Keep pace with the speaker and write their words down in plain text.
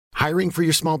Hiring for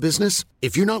your small business?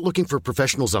 If you're not looking for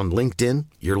professionals on LinkedIn,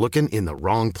 you're looking in the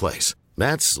wrong place.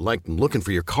 That's like looking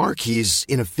for your car keys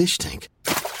in a fish tank.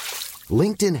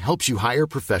 LinkedIn helps you hire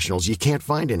professionals you can't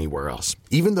find anywhere else,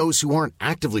 even those who aren't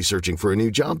actively searching for a new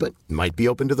job but might be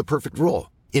open to the perfect role.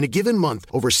 In a given month,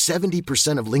 over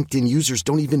 70% of LinkedIn users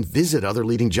don't even visit other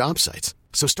leading job sites.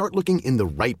 So start looking in the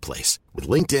right place. With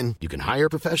LinkedIn, you can hire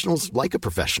professionals like a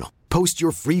professional. Post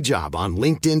your free job on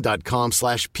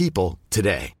linkedin.com/people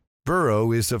today.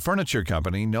 Burrow is a furniture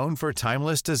company known for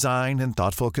timeless design and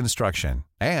thoughtful construction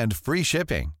and free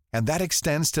shipping, and that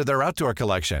extends to their outdoor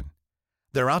collection.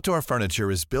 Their outdoor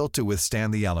furniture is built to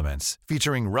withstand the elements,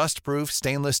 featuring rust-proof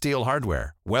stainless steel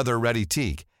hardware, weather-ready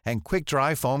teak, and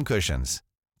quick-dry foam cushions.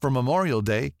 For Memorial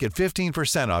Day, get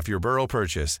 15% off your Burrow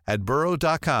purchase at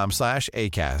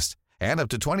burrow.com/ACAST and up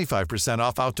to 25%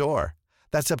 off outdoor.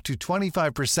 That's up to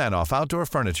 25% off outdoor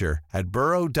furniture at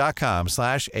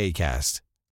burrow.com/ACAST.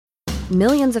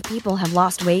 Millions of people have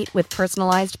lost weight with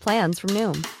personalized plans from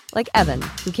Noom, like Evan,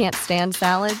 who can't stand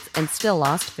salads and still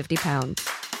lost 50 pounds.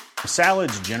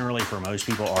 Salads generally for most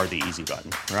people are the easy button,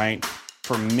 right?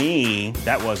 For me,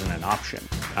 that wasn't an option.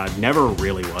 I never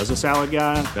really was a salad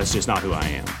guy. That's just not who I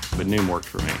am. But Noom worked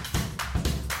for me.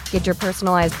 Get your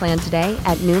personalized plan today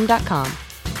at Noom.com.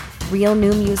 Real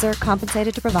Noom user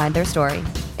compensated to provide their story.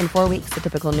 In 4 weeks, the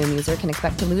typical Noom user can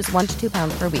expect to lose 1 to 2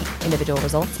 pounds per week. Individual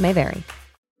results may vary.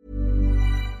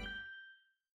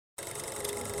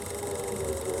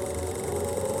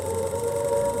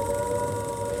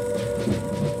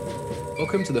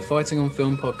 Welcome to the Fighting on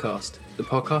Film podcast, the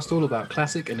podcast all about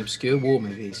classic and obscure war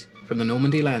movies, from the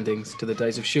Normandy landings to the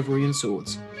days of chivalry and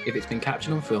swords. If it's been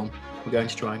captured on film, we're going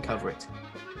to try and cover it.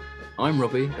 I'm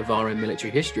Robbie of RM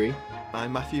Military History.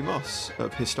 I'm Matthew Moss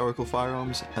of Historical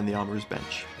Firearms and the Armourer's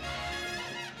Bench.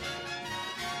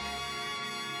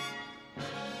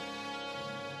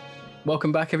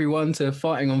 Welcome back everyone to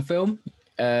Fighting on Film,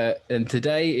 and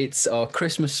today it's our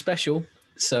Christmas special,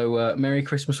 so Merry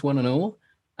Christmas one and all.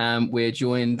 We're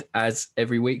joined as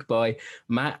every week by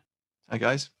Matt. Hi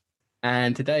guys.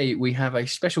 And today we have a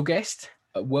special guest,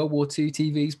 World War II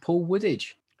TV's Paul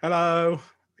Woodidge. Hello.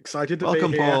 Excited to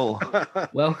welcome, be here. Paul.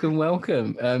 Welcome.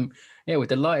 We're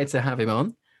delighted to have him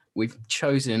on. We've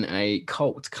chosen a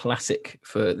cult classic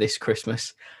for this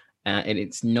Christmas, and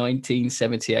it's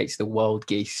 1978's The Wild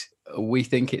Geese. We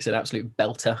think it's an absolute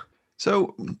belter.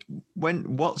 So,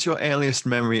 what's your earliest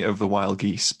memory of The Wild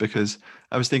Geese? Because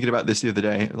I was thinking about this the other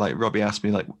day. Like Robbie asked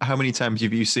me, like, how many times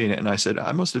have you seen it? And I said,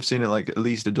 I must have seen it like at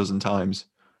least a dozen times.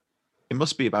 It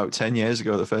must be about 10 years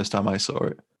ago the first time I saw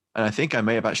it. And I think I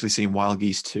may have actually seen Wild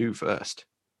Geese 2 first.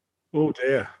 Oh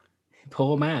dear.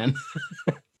 Poor man.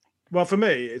 Well, for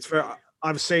me,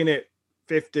 I've seen it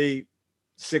 50,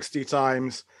 60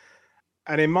 times.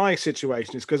 And in my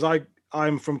situation, it's because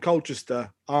I'm from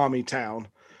Colchester, Army Town.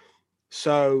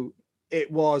 So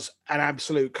it was an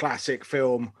absolute classic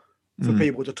film for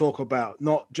people to talk about,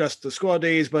 not just the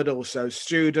squaddies, but also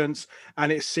students. And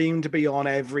it seemed to be on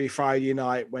every Friday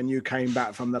night when you came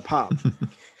back from the pub.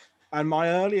 And my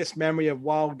earliest memory of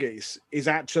Wild Geese is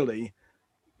actually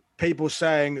people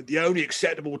saying the only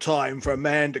acceptable time for a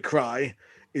man to cry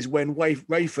is when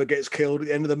Rafer gets killed at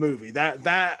the end of the movie.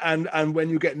 That and when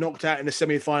you get knocked out in the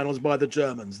semi-finals by the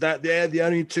Germans. That they're the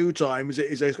only two times it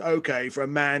is okay for a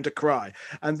man to cry.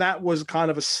 And that was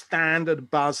kind of a standard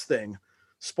buzz thing.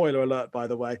 Spoiler alert, by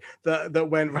the way, that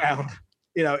went round,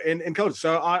 in culture.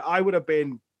 So I would have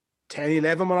been 10,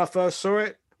 11 when I first saw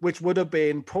it, which would have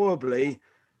been probably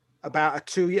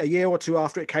about a year or two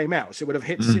after it came out. So it would have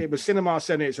hit, it was Cinema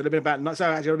 78, so it would have been about, so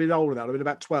actually it would have been older than that, it would have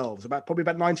been about 12, so probably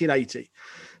about 1980.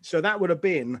 So that would have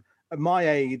been, at my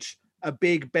age, a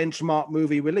big benchmark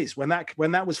movie release. When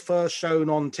that was first shown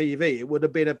on TV, it would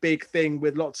have been a big thing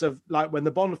with lots of, like when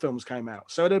the Bond films came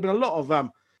out. So there'd been a lot of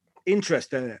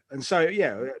interest in it. And so,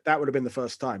 yeah, that would have been the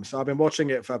first time. So I've been watching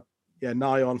it for,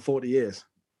 nigh on 40 years.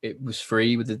 It was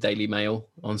free with the Daily Mail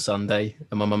on Sunday,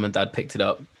 and my mum and dad picked it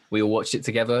up. We all watched it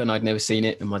together, and I'd never seen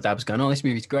it. And my dad was going, "Oh, this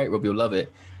movie's great, Robbie, you'll love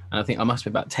it." And I think I must be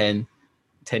about 10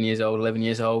 years old, 11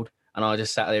 years old. And I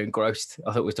just sat there engrossed.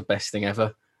 I thought it was the best thing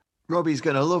ever. Robbie's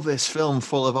going to love this film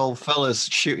full of old fellas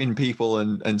shooting people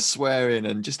and swearing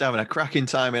and just having a cracking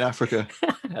time in Africa.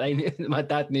 My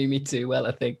dad knew me too well,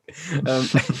 I think.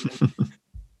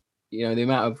 The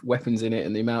amount of weapons in it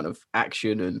and the amount of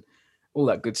action and all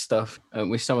that good stuff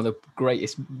with some of the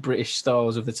greatest British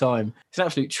stars of the time. It's an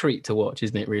absolute treat to watch,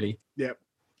 isn't it, really? Yep.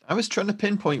 I was trying to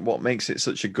pinpoint what makes it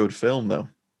such a good film, though.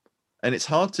 And it's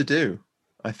hard to do,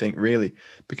 I think, really,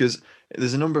 because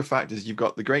there's a number of factors. You've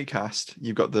got the great cast.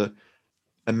 You've got the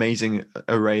amazing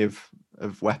array of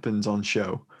weapons on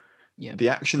show. Yeah. The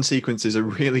action sequences are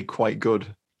really quite good.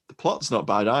 The plot's not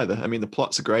bad either. I mean, the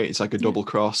plots are great. It's like a double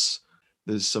cross.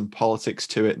 There's some politics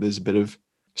to it. There's a bit of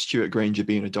Stuart Granger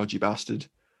being a dodgy bastard.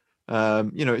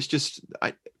 It's just,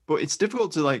 but it's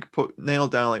difficult to like nail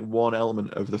down like one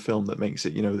element of the film that makes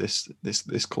it,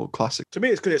 this cult classic. To me,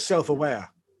 it's because it's self-aware.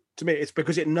 To me, it's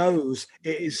because it knows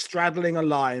it is straddling a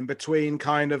line between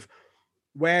kind of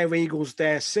where eagles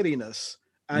their silliness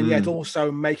and yet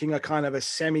also making a kind of a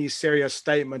semi-serious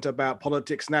statement about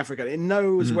politics in Africa. It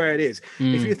knows where it is.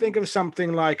 If you think of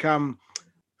something like the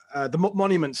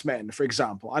Monuments Men, for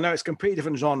example, I know it's a completely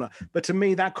different genre, but to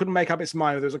me, that couldn't make up its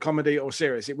mind whether it was a comedy or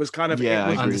serious. It was kind of,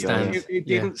 it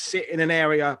didn't sit in an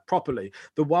area properly.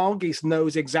 The Wild Geese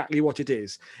knows exactly what it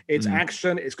is. It's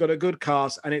action, it's got a good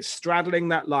cast, and it's straddling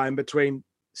that line between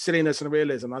silliness and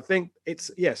realism. I think it's,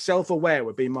 self-aware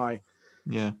would be my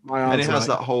answer. And it has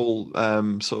that whole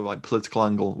sort of like political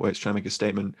angle where it's trying to make a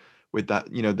statement with that,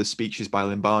 the speeches by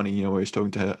Limbani, where he's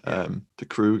talking to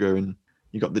Kruger, and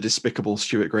you got the despicable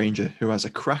Stuart Granger, who has a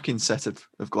cracking set of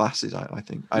glasses. I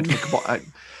think.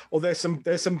 Well, there's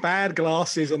some bad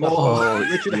glasses in the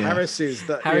Richard Harris's.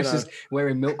 Harris is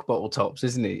wearing milk bottle tops,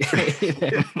 isn't he?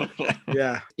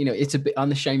 Yeah. It's a bit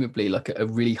unashamedly like a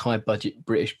really high budget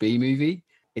British B movie.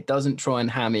 It doesn't try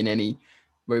and ham in any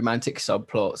romantic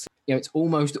subplots. It's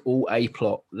almost all A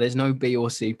plot. There's no B or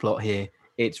C plot here.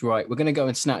 It's right. We're going to go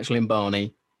and snatch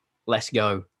Limbani. Let's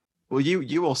go. Well,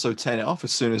 you also turn it off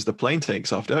as soon as the plane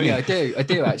takes off, don't you? Yeah, I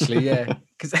do actually, yeah.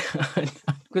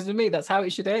 Because for me, that's how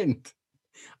it should end.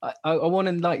 I want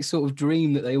to like sort of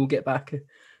dream that they all get back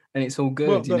and it's all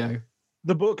good,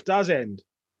 The book does end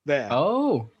there.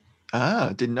 Oh.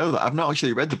 Didn't know that. I've not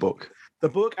actually read the book. The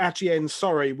book actually ends,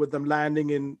 with them landing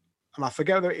in, and I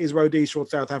forget whether it is Rhodesia or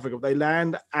South Africa, but they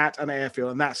land at an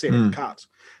airfield and that's it, it's cut.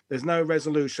 There's no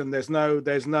resolution, there's no,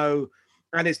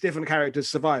 and it's different characters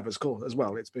survive as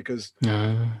well. It's because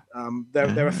there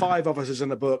are 5 officers in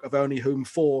the book, of only whom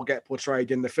 4 get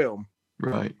portrayed in the film.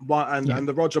 Right. And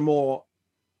the Roger Moore,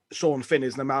 Sean Finn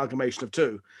is an amalgamation of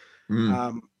 2.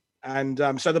 So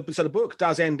the book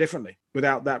does end differently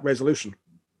without that resolution.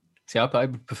 See, I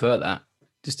would prefer that.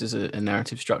 Just as a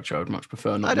narrative structure, I would much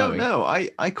prefer not knowing. I don't know.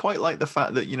 I quite like the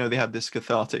fact that, they had this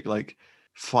cathartic, like,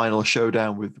 final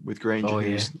showdown with Granger,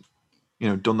 who's,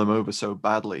 done them over so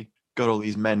badly, got all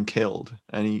these men killed,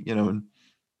 and he, and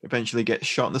eventually gets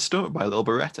shot in the stomach by a little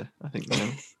Beretta. I think,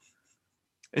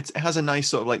 it has a nice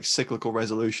sort of like cyclical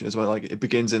resolution as well. Like it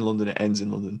begins in London, it ends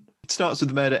in London. It starts with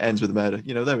the murder, ends with the murder.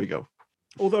 There we go.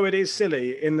 Although it is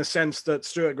silly in the sense that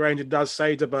Stuart Granger does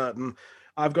say to Burton,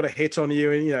 I've got a hit on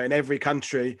you in every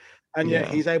country. And yet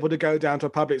he's able to go down to a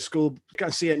public school, go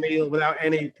see Emile without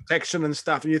any protection and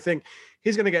stuff. And you think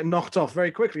he's going to get knocked off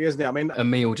very quickly, isn't he? I mean,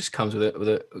 Emile just comes with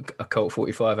a Colt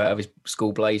 45 out of his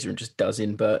school blazer and just does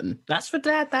in Burton. That's for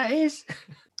Dad, that is.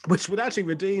 Which would actually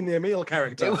redeem the Emile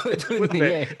character, wouldn't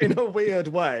it? Yeah. In a weird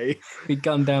way. He'd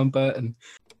gun down Burton.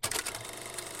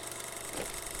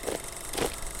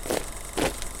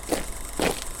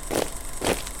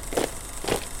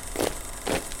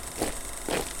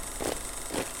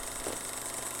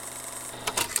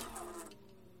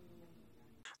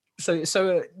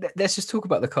 So let's just talk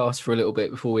about the cast for a little bit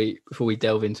before we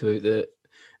delve into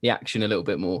the action a little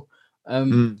bit more.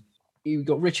 You've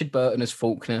got Richard Burton as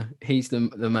Faulkner. He's the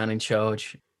man in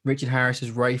charge. Richard Harris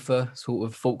as Rafer, sort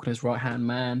of Faulkner's right-hand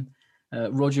man.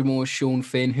 Roger Moore as Sean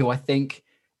Finn, who I think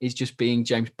is just being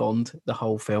James Bond the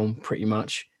whole film, pretty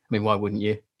much. I mean, why wouldn't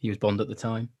you? He was Bond at the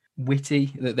time.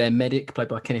 Whitty, their medic, played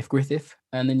by Kenneth Griffith.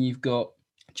 And then you've got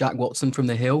Jack Watson from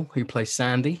The Hill, who plays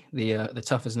Sandy, the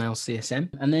tough as nails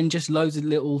CSM, and then just loads of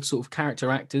little sort of character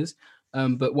actors.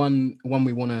 But one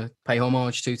we want to pay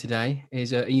homage to today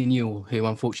is Ian Newell, who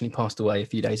unfortunately passed away a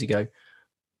few days ago.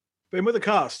 But with the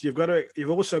cast, you've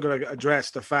also got to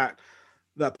address the fact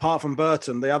that apart from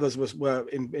Burton, the others were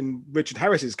in Richard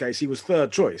Harris's case, he was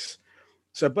third choice.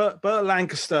 So Burt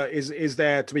Lancaster is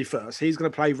there to be first. He's going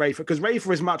to play Rafer because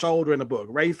Rafer is much older in the book.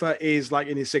 Rafer is like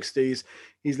in his 60s.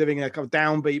 He's living in a kind of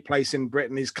downbeat place in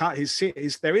Britain.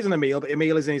 There is an Emile, but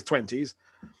Emile is in his 20s.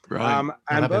 Right.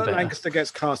 And Burt Lancaster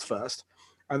gets cast first.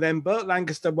 And then Burt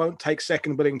Lancaster won't take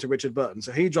second billing to Richard Burton.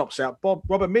 So he drops out.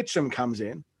 Robert Mitchum comes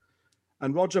in.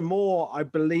 And Roger Moore, I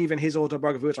believe in his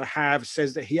autobiography, which I have,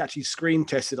 says that he actually screen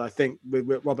tested, I think, with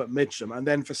Robert Mitchum. And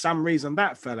then for some reason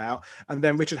that fell out. And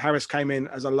then Richard Harris came in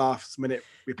as a last minute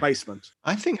replacement.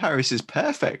 I think Harris is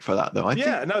perfect for that, though.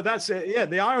 That's it. Yeah,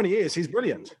 the irony is he's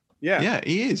brilliant. Yeah. Yeah,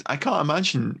 he is. I can't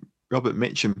imagine Robert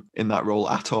Mitchum in that role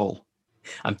at all.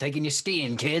 I'm taking you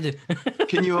skiing, kid.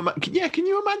 Can you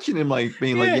imagine him like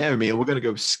being like, yeah, Emile, we're going to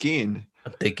go skiing.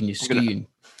 I'm taking you skiing.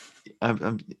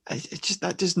 It just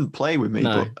that doesn't play with me.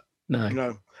 No, But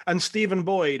No. And Stephen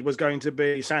Boyd was going to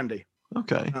be Sandy.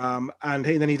 okay. And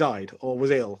then he died or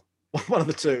was ill. One of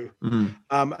the two. Mm.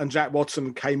 And Jack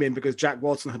Watson came in because Jack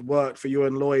Watson had worked for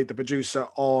Ewan Lloyd, the producer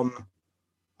on,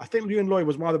 I think Ewan Lloyd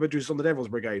was one of the producers on The Devil's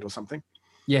Brigade or something.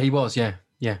 Yeah, he was. Yeah.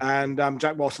 And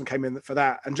Jack Watson came in for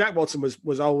that. And Jack Watson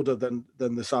was older than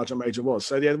the Sergeant Major was.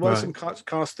 So there was some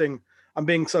casting. I'm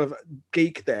being sort of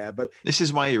geek there, but This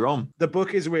is why you're on. the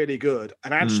book is really good.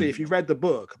 And actually, if you read the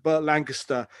book, Burt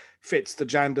Lancaster fits the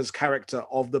Jander's character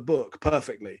of the book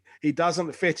perfectly. He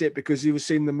doesn't fit it because you've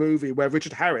seen the movie where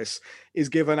Richard Harris is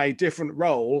given a different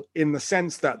role in the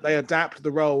sense that they adapt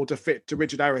the role to fit to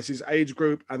Richard Harris's age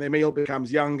group, and Emil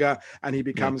becomes younger and he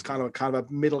becomes kind of a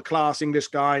middle class English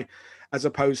guy, as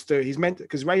opposed to he's meant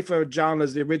because Rafer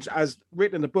Jander's the original as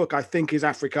written in the book, I think is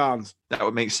Afrikaans. That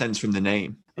would make sense from the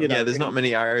name. There's not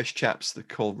many Irish chaps that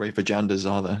call Rafer Janders,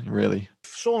 are there? Really?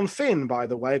 Sean Finn, by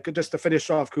the way, just to finish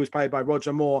off, who's played by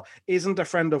Roger Moore, isn't a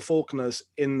friend of Faulkner's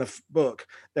in the book.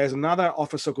 There's another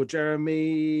officer called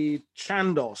Jeremy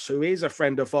Chandos, who is a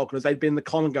friend of Faulkner's. They've been in the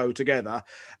Congo together.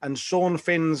 And Sean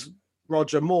Finn's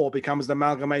Roger Moore becomes the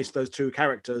amalgamation of those two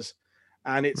characters.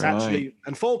 And it's actually,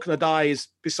 and Faulkner dies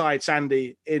beside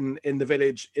Sandy in the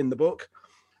village in the book.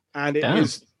 And it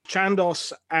is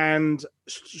Chandos and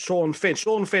Sean Finn.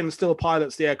 Sean Finn still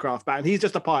pilots the aircraft back, and he's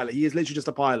just a pilot. He is literally just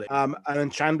a pilot. And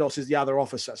then Chandos is the other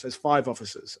officer. So there's 5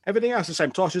 officers. Everything else is the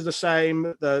same. Tosh is the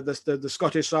same. The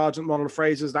Scottish Sergeant Ronald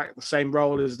Fraser's that the same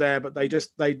role is there, but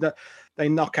they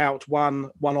knock out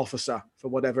one officer for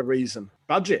whatever reason.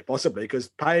 Budget possibly, because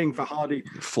paying for Hardy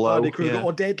Kruger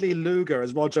or Deadly Luger,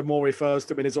 as Roger Moore refers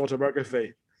to him in his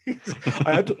autobiography.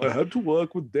 I had to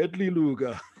work with Deadly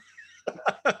Luger.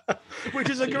 Which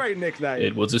is a great nickname.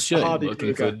 It was a shame Hardy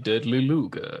working Kruger. for Deadly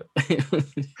Luger.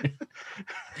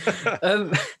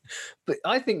 But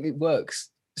I think it works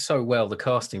so well, the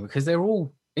casting, because they're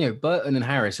all, Burton and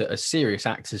Harris are serious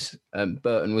actors.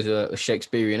 Burton was a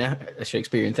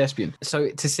Shakespearean thespian. So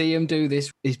to see him do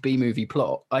this B-movie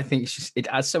plot, I think it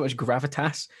adds so much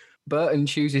gravitas. Burton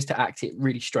chooses to act it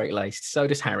really straight-laced. So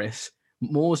does Harris.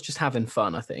 Moore's just having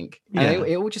fun, I think. And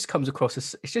it all just comes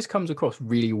across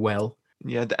really well.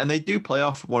 Yeah, and they do play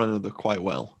off one another quite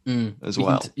well as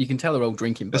well. You can tell they're all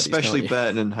drinking buddies, especially can't you?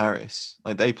 Burton and Harris.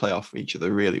 Like they play off each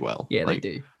other really well. Yeah, like,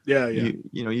 they do. Yeah.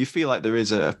 You feel like there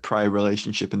is a prior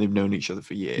relationship and they've known each other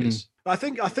for years. I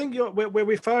think we're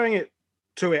referring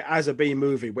to it as a B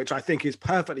movie, which I think is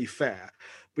perfectly fair.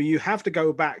 But you have to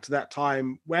go back to that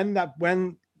time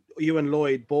when Ewan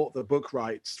Lloyd bought the book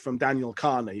rights from Daniel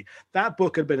Carney. That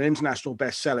book had been an international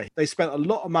bestseller. They spent a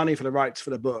lot of money for the rights for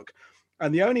the book.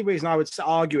 And the only reason I would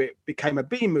argue it became a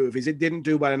B movie is it didn't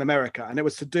do well in America. And it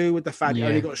was to do with the fact it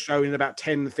only got shown in about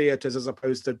 10 theaters as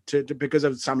opposed to because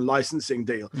of some licensing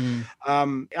deal.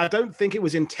 I don't think it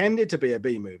was intended to be a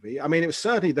B movie. I mean, it was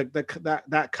certainly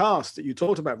that cast that you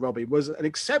talked about, Robbie, was an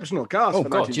exceptional cast. Oh, for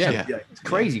God, yeah. It's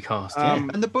crazy cast,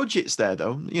 And the budget's there,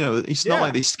 though. It's not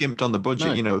like they skimped on the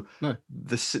budget. No.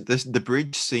 The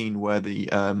bridge scene where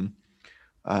the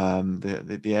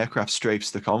aircraft strafes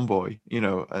the convoy,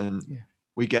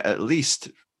 we get at least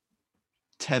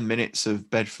 10 minutes of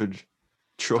Bedford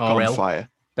truck on fire.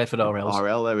 Bedford RLs.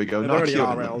 RL, there we go. They're Not already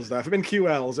QL. RLs there. If it'd been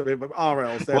QLs, it'd be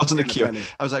RLs. It wasn't a Q.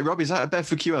 I was like, Rob, is that a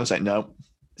Bedford QL? I was like, no.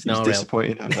 It's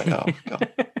disappointing. I was like, oh,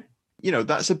 God.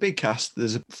 That's a big cast.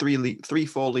 There's 4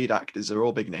 lead actors. They're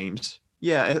all big names.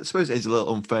 Yeah, I suppose it's a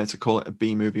little unfair to call it a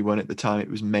B movie when at the time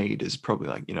it was made as probably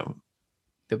like,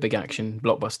 the big action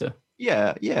blockbuster.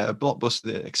 Yeah, a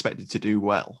blockbuster expected to do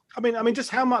well. I mean, just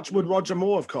how much would Roger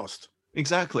Moore have cost?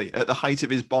 Exactly, at the height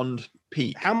of his Bond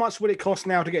peak. How much would it cost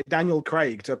now to get Daniel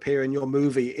Craig to appear in your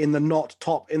movie in the not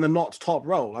top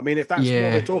role? I mean, if that's what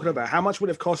we're talking about, how much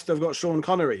would it have cost to have got Sean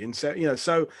Connery? And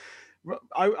so,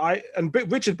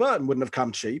 Richard Burton wouldn't have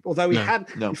come cheap, although he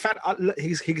had. No. In fact,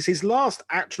 his last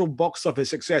actual box office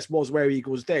success was Where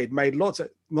Eagles Dead. Made lots of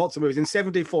movies. In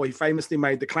 '74, he famously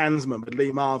made The Klansman with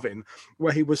Lee Marvin,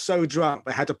 where he was so drunk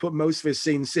they had to put most of his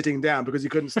scenes sitting down because he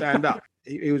couldn't stand up.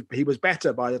 He was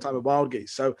better by the time of Wild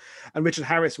Geese. So, and Richard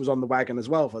Harris was on the wagon as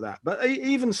well for that. But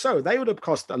even so, they would have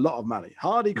cost a lot of money.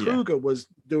 Hardy Kruger was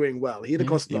doing well. He'd have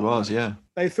cost a lot of money. Yeah.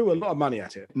 They threw a lot of money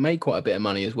at it. Made quite a bit of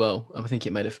money as well. I think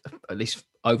it made at least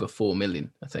over 4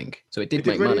 million, I think. So it did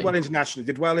make really money. Well internationally.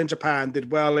 Did well in Japan. Did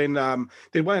well in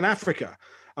Africa.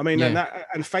 I mean,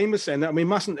 and famous. And we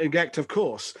mustn't neglect, of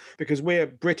course, because we're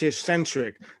British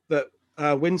centric, that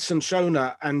Winston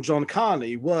Shona and John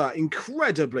Carney were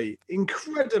incredibly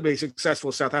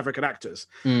successful South African actors,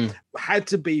 had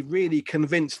to be really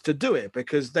convinced to do it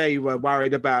because they were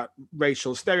worried about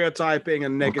racial stereotyping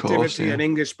and negativity and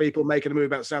English people making a movie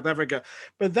about South Africa.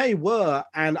 But they were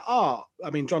and are, I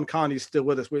mean, John Carney's still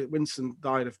with us. Winston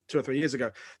died 2 or 3 years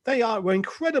ago. Were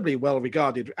incredibly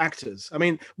well-regarded actors. I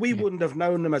mean, we wouldn't have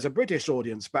known them as a British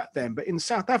audience back then, but in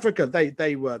South Africa,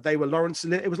 they were Laurence.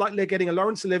 It was like getting a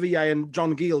Laurence Olivier and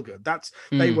John Gielgud.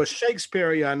 They were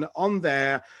Shakespearean on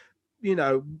there,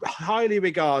 highly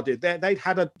regarded. They'd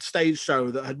had a stage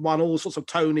show that had won all sorts of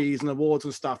Tonys and awards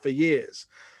and stuff for years.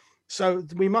 So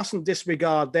we mustn't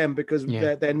disregard them because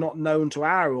they're not known to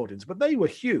our audience, but they were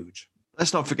huge.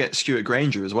 Let's not forget Stuart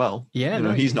Granger as well.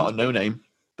 Yeah, he's not a no-name.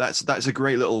 That's a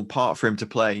great little part for him to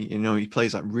play. He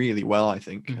plays that really well, I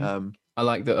think. Mm-hmm. I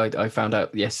like that. I found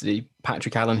out yesterday,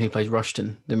 Patrick Allen, who plays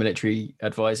Rushton, the military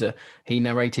advisor, he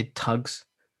narrated Tugs.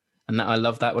 And I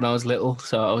loved that when I was little.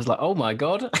 So I was like, oh my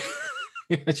God.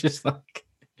 It's just like,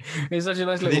 it's such a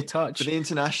nice little touch. For the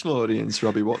international audience,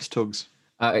 Robbie, what's Tugs?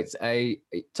 It's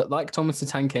like Thomas the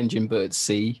Tank Engine, but at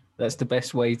sea. That's the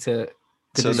best way to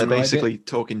so they're basically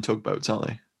talking tugboats, aren't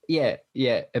they?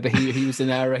 Yeah. But he was the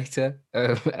narrator.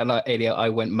 And I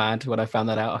went mad when I found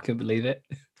that out. I couldn't believe it.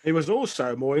 He was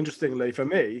also, more interestingly for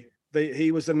me,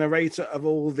 he was the narrator of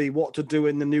all the what to do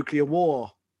in the nuclear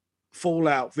war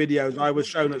fallout videos I was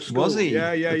shown at school. Was he?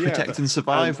 Yeah. Protect and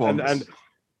survive ones.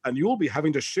 And you'll be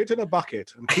having to shit in a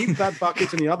bucket and keep that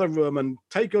bucket in the other room and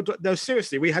take your... No,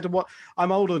 seriously, we had to watch...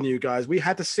 I'm older than you guys. We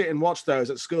had to sit and watch those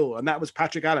at school, and that was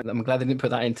Patrick Allen. I'm glad they didn't put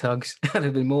that in Tugs. I'd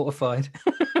have been mortified.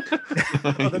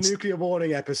 The nuclear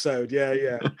warning episode,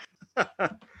 yeah.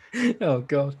 Oh,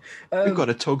 God. We've got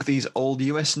to tug these old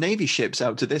US Navy ships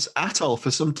out to this atoll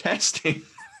for some testing.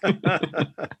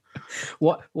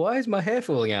 Why is my hair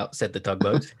falling out? Said the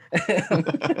tugboat.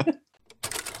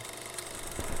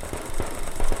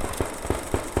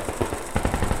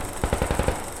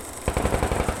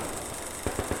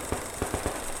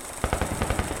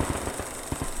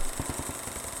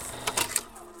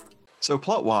 So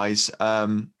plot-wise,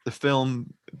 the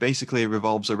film basically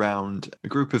revolves around a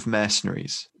group of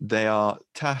mercenaries. They are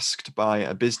tasked by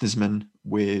a businessman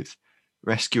with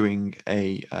rescuing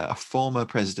a former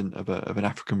president of an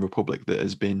African republic that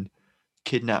has been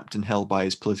kidnapped and held by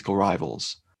his political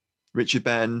rivals. Richard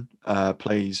Burton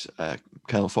plays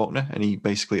Colonel Faulkner, and he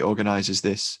basically organizes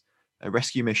this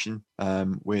rescue mission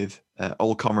with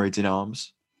old comrades in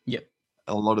arms. Yep.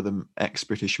 A lot of them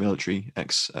ex-British military,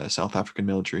 ex-South African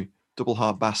military. Double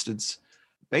hard bastards.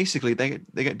 Basically, they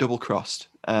get double crossed,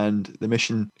 and the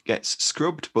mission gets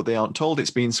scrubbed, but they aren't told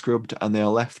it's being scrubbed, and they are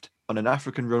left on an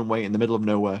African runway in the middle of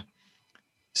nowhere,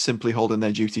 simply holding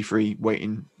their duty free,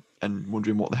 waiting and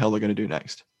wondering what the hell they're going to do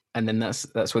next. And then that's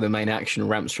where the main action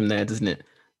ramps from there, doesn't it?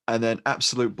 And then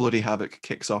absolute bloody havoc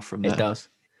kicks off from there. It does.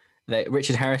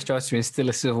 Richard Harris tries to instill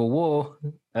a civil war.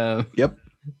 Yep.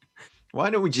 Why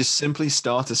don't we just simply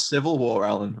start a civil war,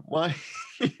 Alan? Why?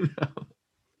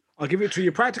 I'll give it to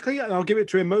you practically, and I'll give it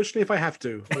to you emotionally if I have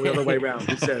to, or the other way around,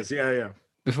 he says. Yeah.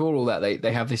 Before all that,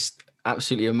 they have this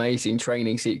absolutely amazing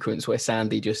training sequence where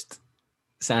Sandy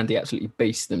absolutely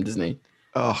beasts them, doesn't he?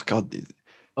 Oh, God.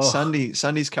 Oh.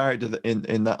 Sandy's character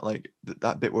in that, like,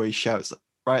 that bit where he shouts,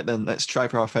 right then, let's try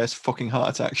for our first fucking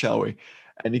heart attack, shall we?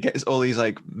 And he gets all these,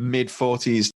 like,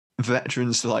 mid-40s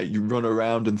veterans to, like, run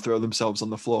around and throw themselves on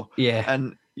the floor. Yeah.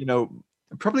 And,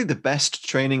 probably the best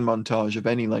training montage of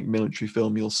any like military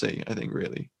film you'll see, I think,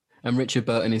 really. And Richard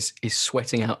Burton is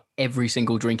sweating out every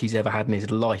single drink he's ever had in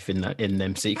his life in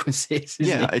them sequences.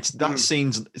 Yeah, it's that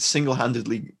scene's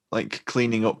single-handedly like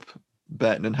cleaning up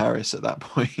Burton and Harris at that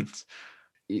point.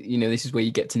 This is where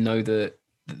you get to know the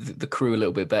crew a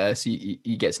little bit better. So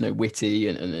you get to know Whitty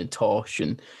and Tosh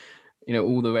and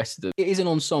all the rest of them. It is an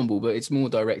ensemble, but it's more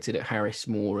directed at Harris,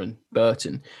 Moore, and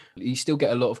Burton. You still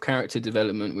get a lot of character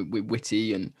development with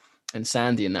Whitty and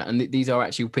Sandy and that. And these are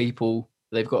actual people.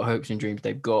 They've got hopes and dreams.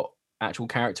 They've got actual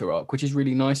character arc, which is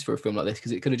really nice for a film like this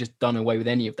because it could have just done away with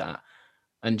any of that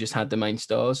and just had the main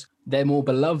stars. They're more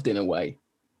beloved in a way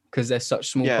because they're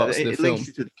such small parts of the film. Yeah, it links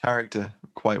you to the character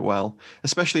quite well,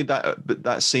 especially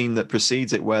that scene that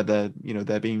precedes it where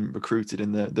they're being recruited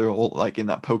and they're all like in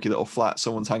that pokey little flat.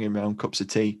 Someone's hanging around cups of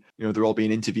tea. They're all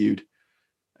being interviewed,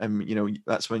 and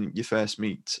that's when you first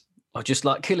meet. I just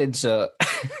like killing, sir.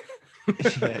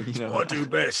 Yeah, what I do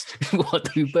best. What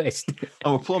I do best.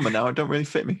 I'm a plumber now. It don't really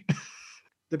fit me.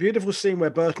 The beautiful scene where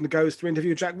Burton goes to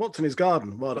interview Jack Watson in his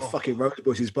garden. Well, the fucking rose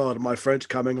bushes, pardon my French,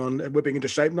 coming on and whipping into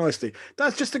shape nicely.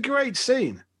 That's just a great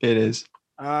scene. It is.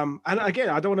 And again,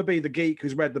 I don't want to be the geek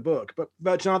who's read the book, but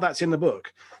virtually all that's in the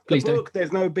book. Please do.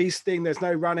 There's no beasting, there's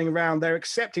no running around. They're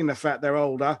accepting the fact they're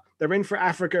older. They're in for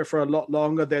Africa for a lot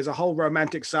longer. There's a whole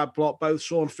romantic subplot. Both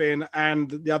Sean Finn and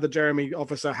the other Jeremy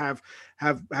officer have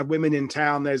women in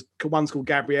town. There's one's called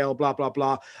Gabrielle, blah, blah,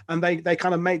 blah. And they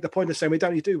kind of make the point of saying, we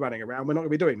don't need to do running around. We're not going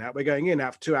to be doing that. We're going in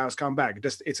after 2 hours, come back.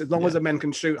 Just it's as long as the men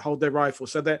can shoot, hold their rifle.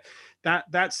 So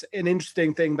that's an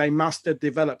interesting thing they must have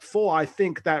developed for, I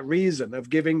think, that reason of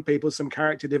giving people some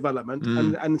character development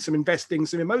and some investing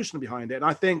some emotion behind it. And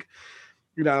I think,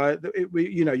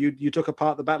 you took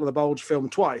apart the Battle of the Bulge film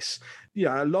twice,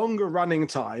 a longer running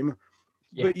time,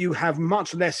 but you have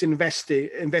much less investiture.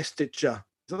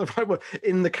 Is that the right word?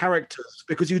 In the characters,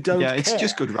 because you don't care. It's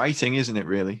just good writing, isn't it,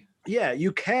 really? Yeah,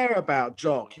 you care about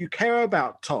Jock, you care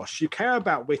about Tosh, you care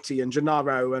about Whitty and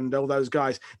Gennaro and all those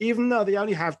guys, even though they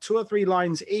only have 2 or 3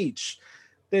 lines each.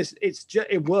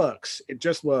 It works. It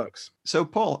just works. So,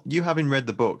 Paul, you having read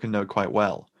the book and know quite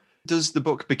well, does the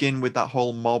book begin with that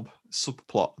whole mob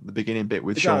subplot, the beginning bit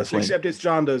with Sean Flynn? Except it's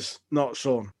Janders, not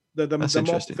Sean. The mob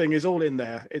thing is all in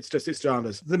there. It's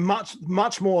Janders. The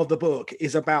much more of the book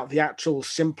is about the actual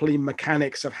simply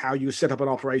mechanics of how you set up an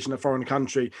operation in a foreign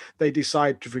country. They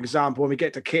decide to, for example, when we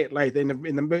get to Kit later in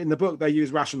the book, they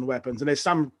use Russian weapons, and there's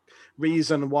some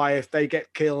reason why if they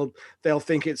get killed, they'll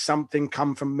think it's something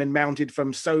mounted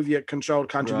from Soviet-controlled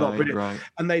country, not British. Right.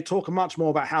 And they talk much more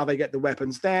about how they get the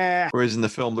weapons there. Whereas in the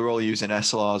film, they're all using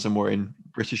SLRs and wearing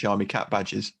British Army cap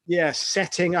badges. Yeah,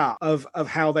 setting up of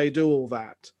how they do all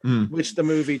that, which the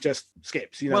movie just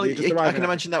skips. Well, I can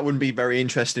imagine that wouldn't be very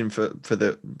interesting for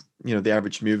the the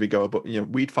average moviegoer, but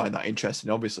we'd find that interesting.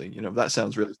 Obviously, that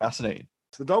sounds really fascinating.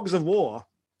 The Dogs of War,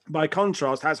 by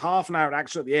contrast, has half an hour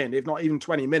action at the end, if not even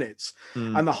 20 minutes.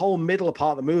 And the whole middle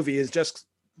part of the movie is just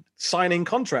signing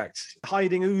contracts,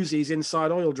 hiding Uzis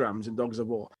inside oil drums in Dogs of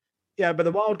War. Yeah, but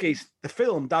the Wild Geese, the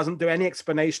film doesn't do any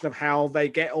explanation of how they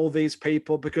get all these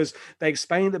people, because they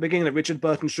explain at the beginning that Richard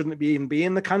Burton shouldn't even be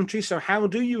in the country. So how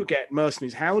do you get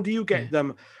mercenaries? How do you get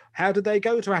them? How did they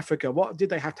go to Africa? What did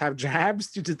they have to have jabs?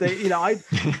 Did they,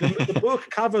 the book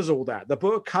covers all that. The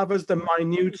book covers the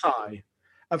minutiae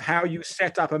of how you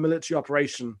set up a military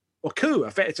operation or coup.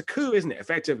 It's a coup, isn't it,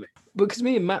 effectively? Because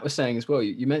me and Matt were saying as well,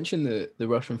 you mentioned the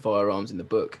Russian firearms in the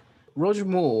book. Roger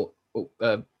Moore,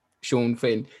 Sean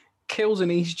Finn, kills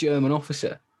an East German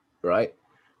officer, right?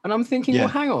 And I'm thinking, well,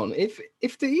 hang on.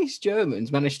 If the East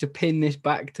Germans managed to pin this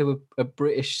back to a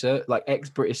British,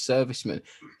 ex-British serviceman,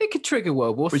 it could trigger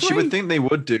World War III. Which you would think they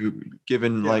would do,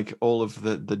 given all of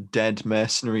the dead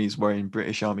mercenaries wearing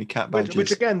British Army cap badges.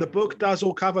 Which again, the book does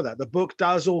all cover that. The book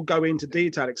does all go into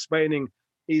detail explaining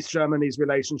East Germany's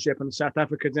relationship and South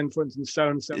Africa's influence and so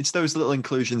on. So it's those little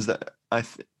inclusions that I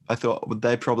thought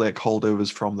they're probably like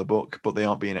holdovers from the book, but they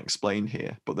aren't being explained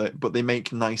here. But they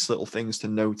make nice little things to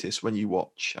notice when you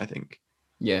watch, I think.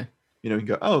 Yeah. You can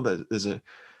go, oh, there's an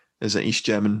East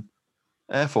German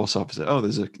Air Force officer. Oh,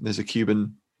 there's a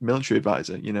Cuban military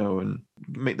advisor, and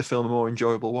make the film a more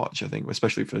enjoyable watch, I think,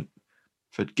 especially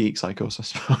for geeks like us, I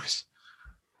suppose.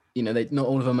 Not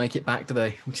all of them make it back, do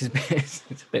they? Which is it's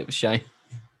a bit of a shame.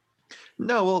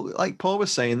 No, well, like Paul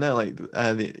was saying there,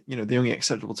 the only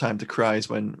acceptable time to cry is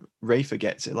when Rafer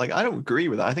gets it. Like, I don't agree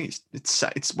with that. I think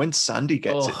it's when Sandy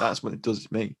gets it. That's when it does it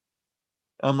to me.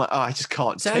 I'm like, I just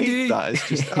can't take that. It's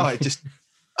just,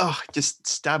 it just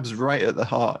stabs right at the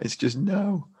heart. It's just,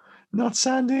 no, not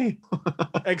Sandy.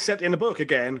 Except in the book,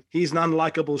 again, he's an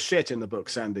unlikable shit in the book,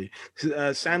 Sandy.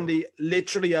 Sandy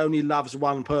literally only loves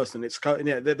one person.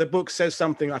 The book says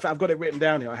something. I've got it written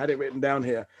down here. I had it written down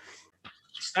here.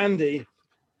 Sandy,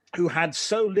 who had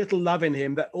so little love in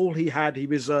him that all he had, he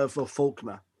reserved for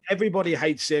Faulkner. Everybody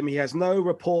hates him. He has no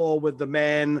rapport with the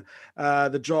men.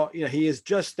 He is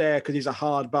just there because he's a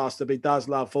hard bastard, but he does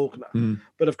love Faulkner.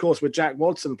 But of course, with Jack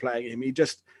Watson playing him, he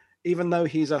just, even though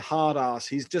he's a hard ass,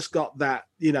 he's just got that,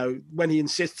 when he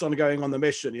insists on going on the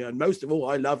mission, and most of all,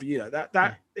 I love you,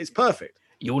 that is perfect.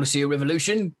 You want to see a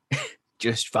revolution?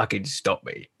 Just fucking stop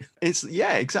me.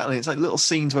 Exactly. It's like little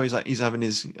scenes where he's having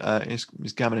his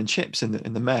gammon and chips in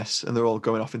the mess, and they're all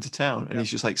going off into town, and he's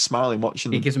just like smiling,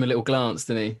 watching. He gives him a little glance,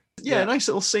 doesn't he? Yeah, nice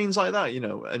little scenes like that,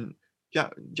 and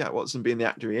Jack Watson being the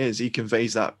actor he is, he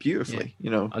conveys that beautifully.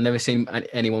 I've never seen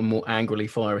anyone more angrily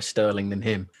fire a Sterling than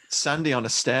him. Sandy on a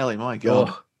Sterling, my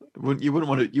God. You wouldn't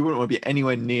want to be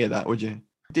anywhere near that, would you?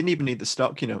 Didn't even need the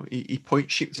stock, he point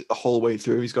shoots it the whole way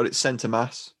through. He's got it center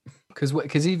mass.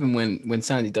 Because even when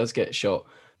Sandy does get shot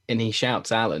and he shouts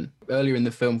Alan, earlier in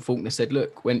the film, Faulkner said,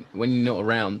 look, when you're not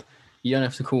around, you don't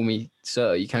have to call me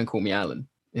sir, you can call me Alan.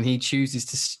 And he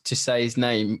chooses to say his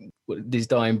name with his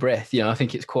dying breath. I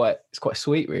think it's quite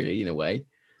sweet, really, in a way.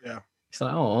 Yeah. It's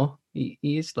like, oh, he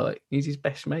is like, he's his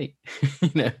best mate.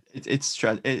 You know, It's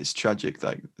tragic.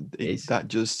 Like that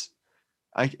just,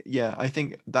 I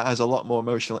think that has a lot more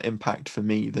emotional impact for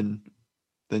me than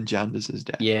Jandis's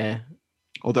death. Yeah.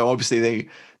 Although obviously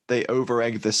they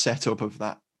over-egg the setup of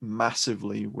that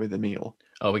massively with Emil.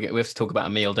 Oh, we have to talk about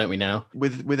Emil, don't we now?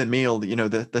 With Emil, you know,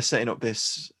 they're setting up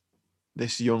this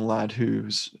young lad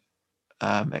who's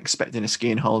expecting a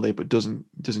skiing holiday but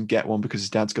doesn't get one because his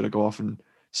dad's got to go off and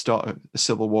start a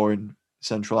civil war in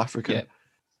Central Africa. Yeah.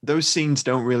 Those scenes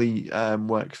don't really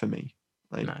work for me.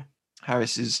 Like No.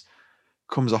 Harris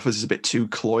comes off as a bit too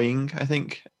cloying, I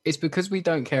think. It's because we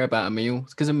don't care about Emil.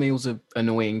 It's because Emil's an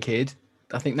annoying kid.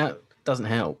 I think that doesn't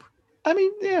help. I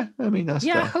mean, that's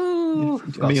Yahoo!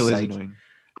 fair. Emil is annoying.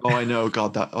 Oh, I know.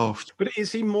 God, that. Oh, But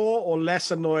is he more or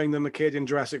less annoying than the kid in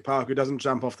Jurassic Park who doesn't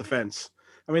jump off the fence?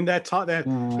 I mean,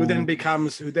 who then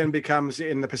becomes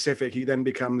in the Pacific. He then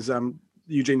becomes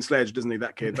Eugene Sledge, doesn't he?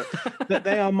 That kid. But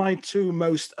they are my two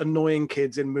most annoying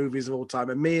kids in movies of all time: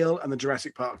 Emil and the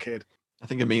Jurassic Park kid. I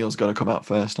think Emil's got to come out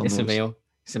first on It's those. Emil.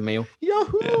 It's Emil.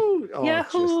 Yahoo! Yeah. Oh,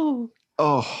 Yahoo!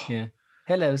 Oh, Yeah.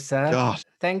 Hello, sir. God.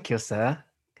 Thank you, sir.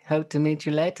 Hope to meet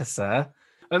you later, sir.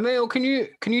 Emil, can you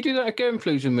do that again,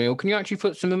 please, Emil? Can you actually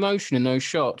put some emotion in those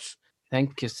shots?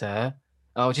 Thank you, sir.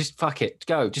 Oh, just fuck it.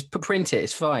 Go. Just print it.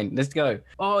 It's fine. Let's go.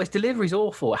 Oh, his delivery's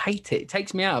awful. I hate it. It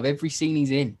takes me out of every scene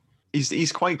he's in.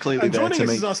 He's quite clearly And there joining to us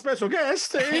make. as our special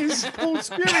guest is Paul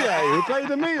Spurrier, who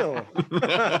played Emil.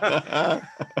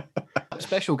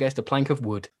 Special guest, a plank of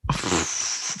wood.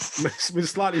 With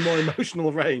slightly more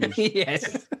emotional range.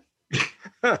 Yes.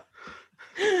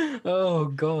 Oh,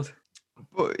 God.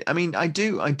 But I mean, I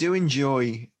do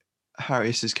enjoy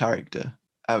Harris's character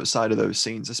outside of those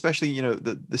scenes, especially, you know,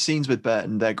 the scenes with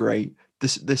Burton. They're great.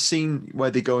 The scene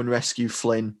where they go and rescue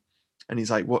Flynn, and he's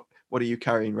like, "What are you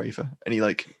carrying, Rafer?" And he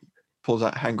like pulls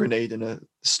out a hand grenade and a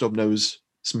stub nose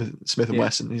Smith and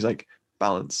Wesson. And he's like,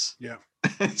 "Balance." Yeah.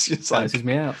 It's just Balances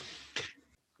me out.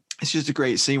 It's just a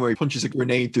great scene where he punches a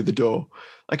grenade through the door.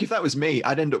 Like if that was me,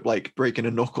 I'd end up like breaking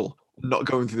a knuckle, not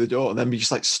going through the door, and then be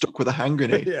just like stuck with a hand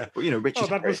grenade. Yeah. But you know, Richard. Oh,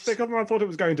 that was Harris. thicker than I thought it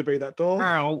was going to be, that door.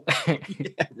 Ow.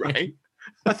 Yeah, right.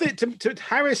 I think to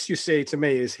Harris, you see, to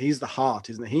me, is he's the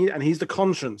heart, isn't he? And he's the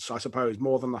conscience, I suppose,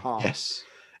 more than the heart. Yes.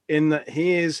 In that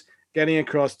he is getting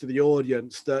across to the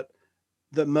audience that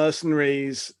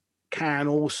mercenaries can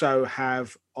also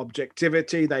have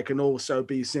objectivity. They can also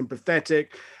be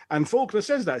sympathetic. And Faulkner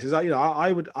says that. He's like, you know,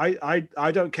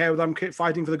 I don't care whether I'm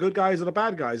fighting for the good guys or the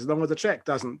bad guys, as long as the check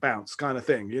doesn't bounce, kind of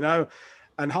thing, you know.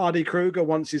 And Hardy Kruger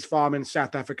wants his farm in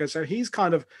South Africa, so he's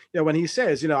kind of, you know, when he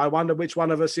says, you know, I wonder which one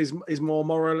of us is more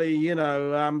morally, you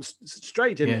know,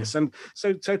 straight in this. And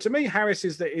so to me, Harris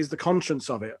is the conscience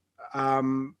of it,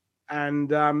 and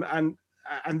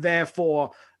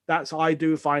therefore that's, I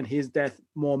do find his death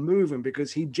more moving,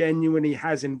 because he genuinely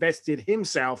has invested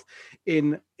himself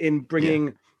in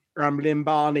bringing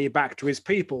Limbani back to his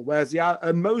people, whereas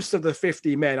most of the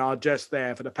 50 men are just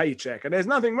there for the paycheck, and there's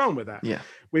nothing wrong with that. Yeah,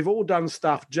 we've all done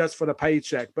stuff just for the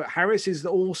paycheck, but Harris is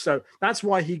also, that's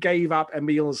why he gave up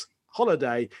Emil's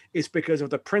holiday, is because of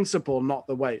the principle, not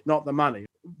the weight, not the money.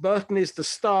 Burton is the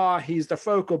star, he's the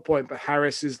focal point, but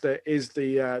Harris is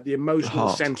the emotional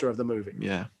center of the movie.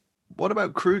 Yeah. What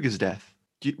about Kruger's death?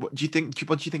 What do you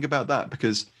think about that?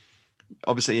 Because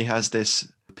obviously he has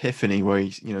this epiphany where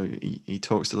he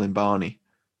talks to Limbani,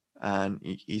 and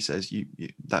he says, "You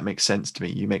that makes sense to me.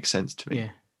 You make sense to me. Yeah.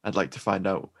 I'd like to find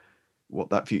out what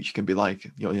that future can be like."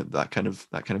 You know, that kind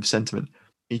of sentiment.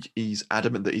 He's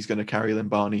adamant that he's going to carry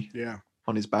Limbani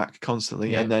on his back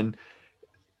constantly, and then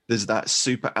there's that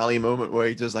super alley moment where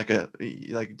he does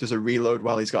does a reload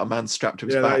while he's got a man strapped to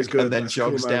his back, and then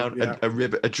jogs down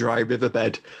a dry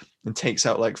riverbed and takes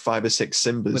out like 5 or 6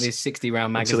 Simbas with his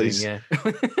 60-round magazine.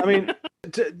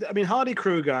 I mean, Hardy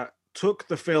Kruger took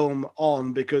the film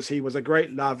on because he was a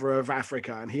great lover of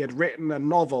Africa, and he had written a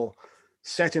novel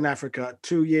set in Africa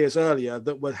 2 years earlier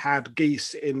that had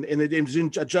geese it was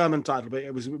in a German title, but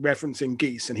it was referencing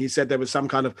geese, and he said there was some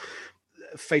kind of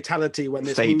fatality when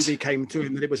this movie came to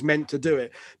him, that it was meant to do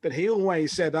it. But he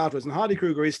always said afterwards, and Hardy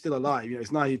Kruger is still alive, you know,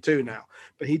 he's 92 now,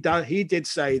 but he did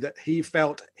say that he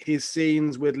felt his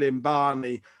scenes with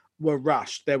Limbani were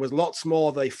rushed. There was lots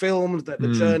more they filmed, that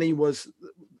the journey was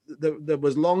there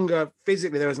was longer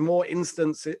physically, there was more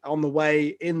instance on the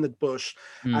way in the bush,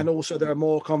 and also there are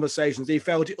more conversations. He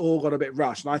felt it all got a bit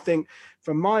rushed. And I think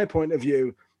from my point of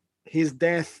view, his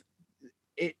death,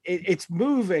 it's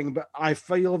moving, but I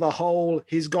feel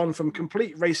he's gone from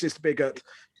complete racist bigot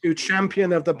to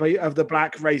champion of the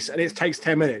black race, and it takes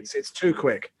 10 minutes. It's too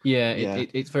quick.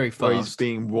 It's very fast. Where he's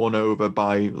being won over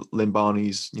by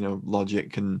Limbani's,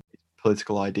 logic and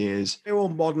political ideas. We're all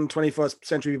modern 21st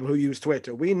century people who use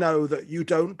Twitter. We know that you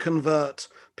don't convert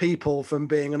people from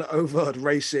being an overt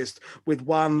racist with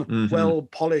one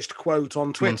well-polished quote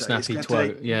on Twitter. One snappy It's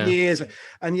quote, yeah. Years,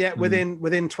 and yet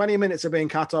within 20 minutes of being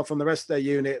cut off from the rest of their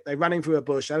unit, they're running through a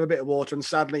bush, have a bit of water, and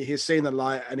suddenly he's seen the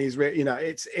light, and he's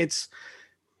it's.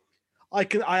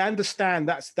 I understand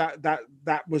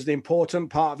that was the important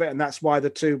part of it, and that's why the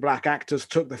two black actors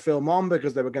took the film on,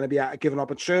 because they were going to be given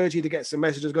opportunity to get some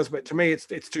messages across. But to me,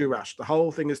 it's too rushed. The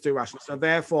whole thing is too rushed. So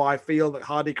therefore, I feel that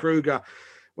Hardy Kruger,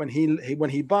 when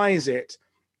he buys it,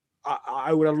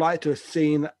 I would have liked to have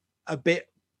seen a bit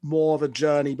more of a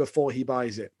journey before he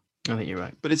buys it. I think you're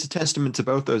right. But it's a testament to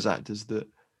both those actors that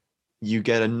you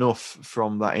get enough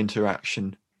from that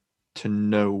interaction to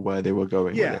know where they were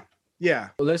going with it. Yeah.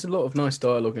 Well, there's a lot of nice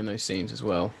dialogue in those scenes as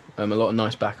well. A lot of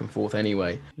nice back and forth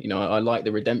anyway. You know, I like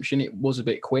the redemption. It was a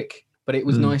bit quick, but it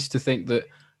was nice to think that,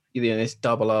 you know, this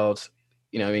double-hard,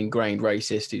 you know, ingrained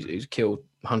racist who's killed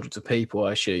hundreds of people,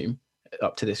 I assume,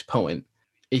 up to this point,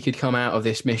 he could come out of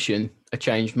this mission a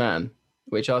changed man,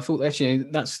 which I thought actually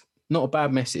that's not a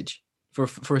bad message for a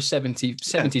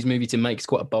 70s movie to make. It's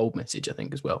quite a bold message, I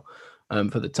think, as well,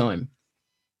 for the time.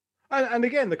 And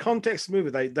again, the context of the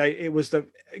movie,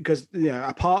 because you know,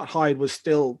 apartheid was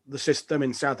still the system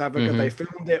in South Africa. They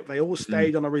filmed it. They all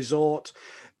stayed on a resort.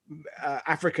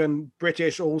 African,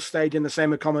 British, all stayed in the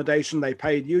same accommodation. They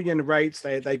paid union rates.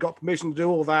 They got permission to do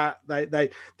all that.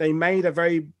 They made a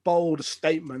very bold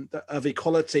statement of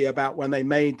equality about when they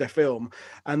made the film,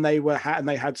 and they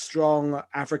had strong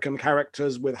African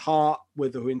characters with heart, who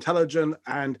were intelligent.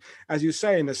 And as you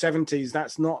say, in the 70s,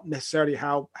 that's not necessarily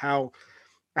how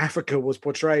Africa was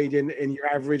portrayed in your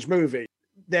average movie.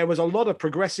 There was a lot of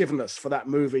progressiveness for that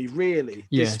movie, really.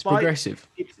 Yeah, it's progressive.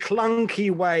 Its clunky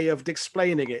way of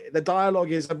explaining it. The dialogue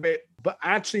is a bit, but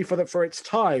actually for its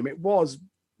time, it was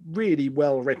really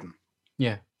well written.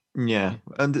 Yeah. Yeah,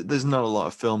 and there's not a lot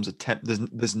of films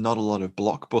there's not a lot of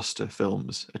blockbuster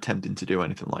films attempting to do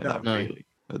anything like that really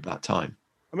at that time.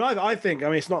 I mean, I think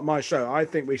it's not my show. I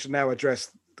think we should now address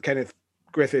Kenneth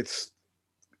Griffith's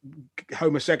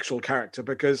homosexual character,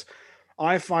 because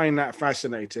I find that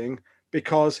fascinating,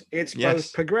 because it's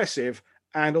both progressive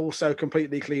and also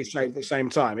completely cliche at the same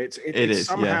time. It is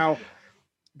somehow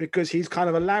because he's kind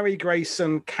of a Larry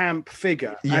Grayson camp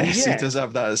figure. Yes, he does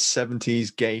have that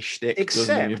 70s gay shtick,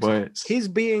 except doesn't he? His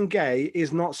being gay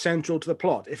is not central to the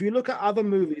plot. If you look at other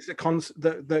movies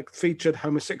that featured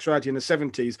homosexuality in the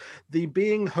 70s, the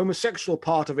being homosexual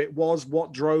part of it was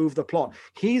what drove the plot.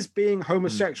 His being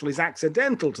homosexual is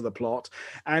accidental to the plot,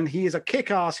 and he is a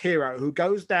kick-ass hero who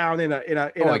goes down in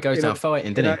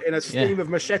a stream of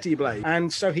machete blade.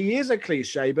 And so he is a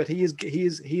cliche, but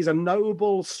he's a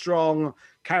noble, strong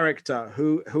character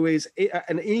who is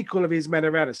an equal of his men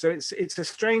around us. So it's a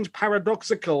strange,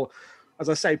 paradoxical, as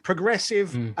I say,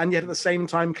 progressive and yet at the same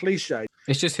time cliche.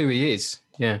 It's just who he is.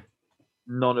 Yeah.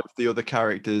 None of the other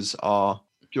characters are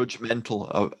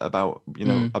judgmental about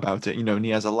about it. You know, and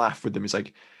he has a laugh with them. He's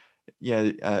like,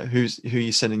 who are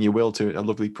you sending your will to? A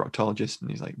lovely proctologist. And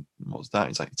he's like, what's that?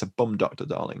 He's like, it's a bum doctor,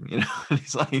 darling. You know, and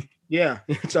he's like,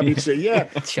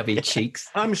 chubby cheeks.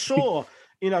 I'm sure.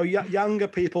 You know, younger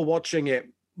people watching it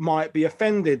might be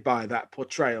offended by that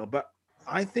portrayal, but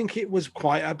I think it was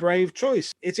quite a brave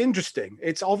choice. It's interesting.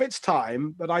 It's of its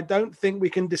time, but I don't think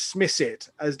we can dismiss it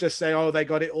as just say, "Oh, they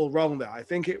got it all wrong." There, I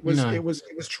think it was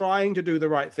trying to do the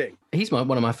right thing. He's one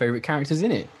of my favorite characters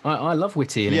in it. I love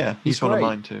Whitty in it. Yeah, he's one of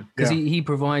mine too. Because he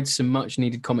provides some much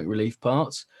needed comic relief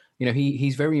parts. You know,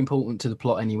 he's very important to the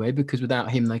plot anyway, because without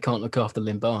him, they can't look after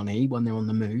Limbani when they're on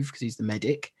the move, because he's the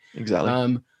medic.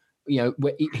 Exactly. You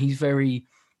know, he's very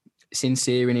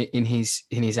sincere in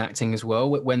his acting as well.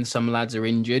 When some lads are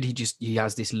injured, he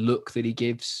has this look that he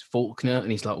gives Faulkner, and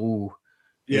he's like, "Oh,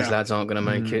 these lads aren't going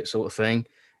to make it," sort of thing.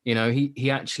 You know, he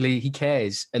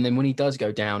cares, and then when he does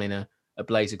go down in a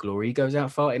blaze of glory, he goes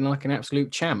out fighting like an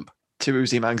absolute champ. 2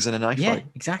 Uzi mags and a knife fight.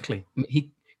 Exactly.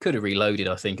 He could have reloaded,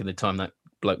 I think, in the time that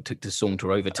bloke took to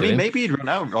saunter over to him. Maybe he'd run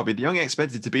out, Robbie. The young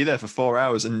expected to be there for 4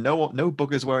 hours, and no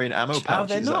buggers wearing ammo pouches.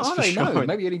 They're not, are they? Sure. No,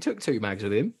 maybe he only took 2 mags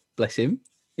with him. Bless him.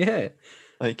 Yeah.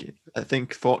 Like, I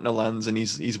think Faulkner lands, and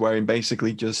he's wearing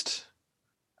basically just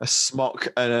a smock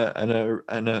and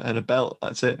a belt.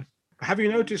 That's it. Have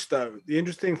you noticed though? The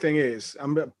interesting thing is,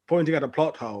 I'm pointing at a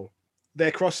plot hole.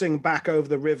 They're crossing back over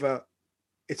the river.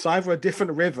 It's either a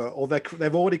different river or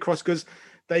they've already crossed, because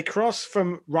they cross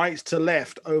from right to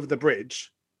left over the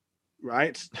bridge,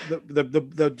 right?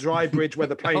 The dry bridge where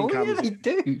the plane comes. Yeah, they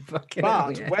do.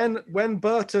 When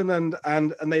Burton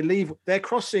and they leave, they're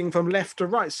crossing from left to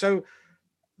right. So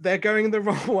they're going the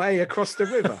wrong way across the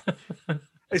river.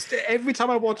 Every time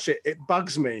I watch it, it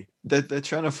bugs me. They're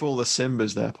trying to fool the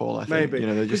Simbas there, Paul. I think Maybe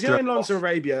they're because just in Lawrence of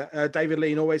Arabia, David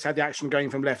Lean always had the action going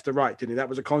from left to right, didn't he? That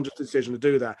was a conscious decision to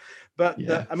do that. But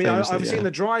obviously in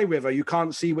the dry river, you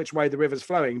can't see which way the river's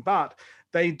flowing, but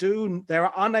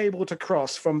they're unable to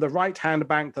cross from the right hand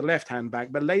bank to the left hand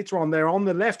bank. But later on, they're on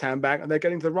the left hand bank and they're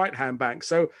getting to the right hand bank.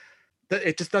 So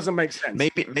it just doesn't make sense.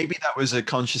 Maybe that was a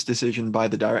conscious decision by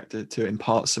the director to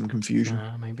impart some confusion.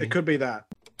 Maybe It could be that.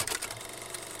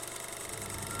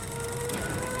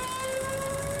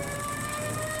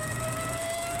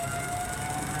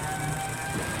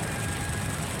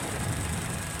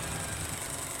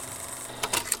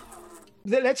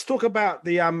 Let's talk about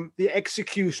the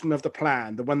execution of the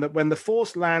plan. When the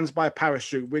force lands by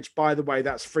parachute, which, by the way,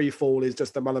 that's free fall, is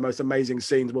just one of the most amazing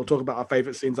scenes. We'll talk about our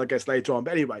favorite scenes, I guess, later on.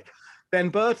 But anyway, then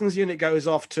Burton's unit goes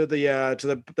off to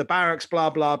the barracks, blah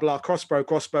blah blah, crossbow,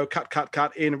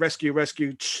 cut, in, rescue,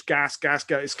 gas,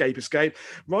 go, escape.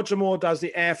 Roger Moore does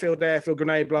the airfield,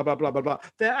 grenade, blah blah blah blah blah.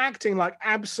 They're acting like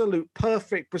absolute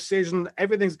perfect precision,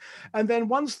 everything's. And then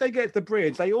once they get to the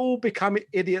bridge, they all become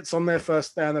idiots on their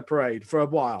first day on the parade for a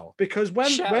while, because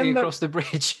when across the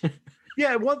bridge.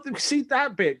 Yeah, well, see,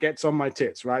 that bit gets on my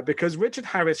tits, right? Because Richard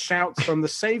Harris shouts from the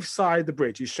safe side of the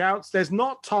bridge. He shouts, "There's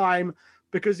not time,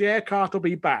 because the aircraft will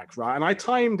be back," right? And I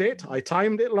timed it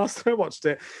last time I watched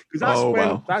it,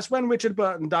 because that's when Richard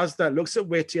Burton does that, looks at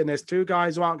Whitty, and there's two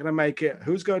guys who aren't going to make it.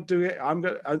 Who's going to do it? I'm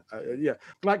going to,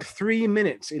 Like 3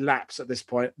 minutes elapse at this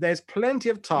point. There's plenty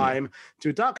of time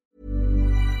to duck.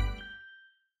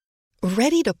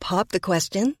 Ready to pop the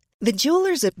question? The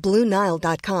jewelers at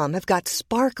BlueNile.com have got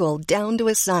sparkle down to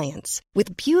a science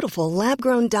with beautiful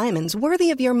lab-grown diamonds worthy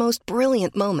of your most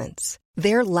brilliant moments.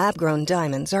 Their lab-grown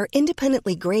diamonds are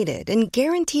independently graded and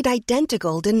guaranteed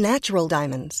identical to natural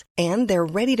diamonds, and they're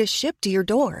ready to ship to your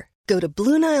door. Go to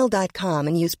BlueNile.com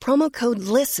and use promo code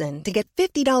LISTEN to get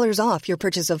 $50 off your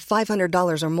purchase of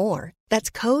 $500 or more. That's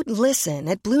code LISTEN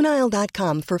at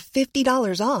BlueNile.com for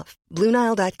 $50 off.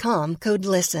 BlueNile.com, code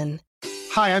LISTEN.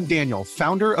 Hi, I'm Daniel,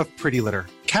 founder of Pretty Litter.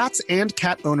 Cats and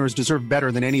cat owners deserve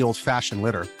better than any old-fashioned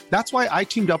litter. That's why I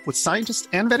teamed up with scientists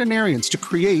and veterinarians to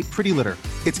create Pretty Litter.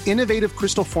 Its innovative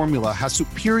crystal formula has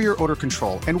superior odor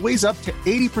control and weighs up to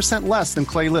 80% less than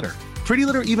clay litter. Pretty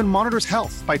Litter even monitors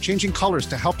health by changing colors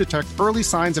to help detect early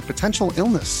signs of potential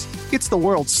illness. It's the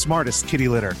world's smartest kitty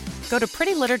litter. Go to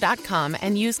prettylitter.com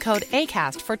and use code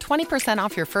ACAST for 20%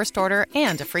 off your first order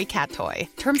and a free cat toy.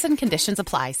 Terms and conditions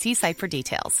apply. See site for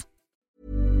details.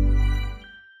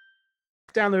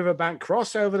 Down the riverbank,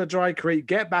 cross over the dry creek,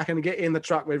 get back and get in the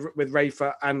truck with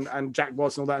Rafer and Jack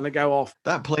Watson and all that, and they go off.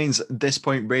 That plane's at this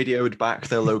point radioed back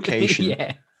their location.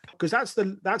 Yeah. Because that's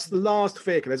the last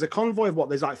vehicle. There's a convoy of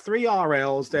there's like 3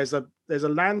 RLs. There's a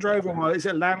Land Rover, or is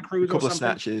it a Land Cruiser? A couple or something?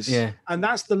 of snatches. Yeah. And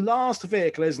that's the last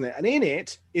vehicle, isn't it? And in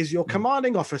it is your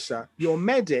commanding officer, your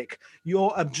medic,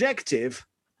 your objective,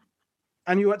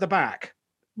 and you at the back.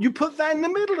 You put that in the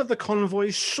middle of the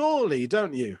convoy, surely,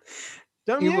 don't you?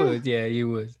 Don't you? You would, yeah, you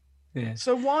would. Yeah.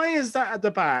 So why is that at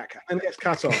the back and gets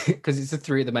cut off? Because it's the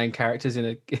three of the main characters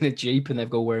in a Jeep, and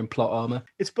they've all wearing plot armor.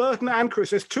 It's Burton and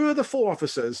Cruz. There's 2 of the 4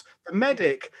 officers. The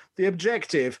medic, the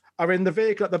objective, are in the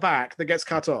vehicle at the back that gets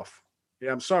cut off.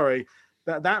 Yeah, I'm sorry.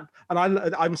 And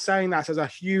I'm saying that as a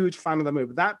huge fan of the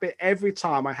movie. That bit, every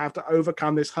time I have to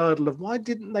overcome this hurdle of why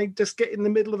didn't they just get in the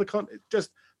middle of the it just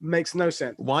makes no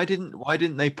sense. Why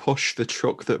didn't they push the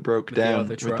truck that broke down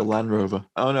with the Land Rover?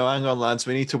 Oh no, hang on, lads.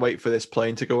 We need to wait for this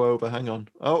plane to go over. Hang on.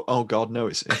 Oh God, no,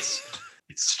 it's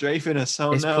strafing us.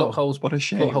 Oh it's no, plot holes, what a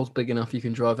shame. Plot holes big enough you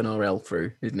can drive an RL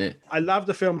through, isn't it? I love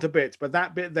the film to bits, but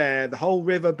that bit there, the whole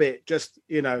river bit, just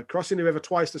crossing the river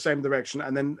twice the same direction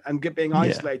and being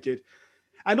isolated.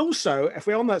 Yeah. And also, if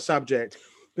we're on that subject,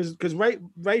 because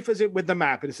Rafer's it with the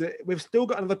map, and we've still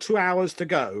got another 2 hours to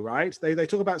go, right? They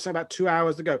talk about saying about 2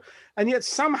 hours to go, and yet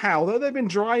somehow, though they've been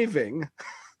driving,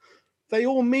 they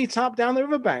all meet up down the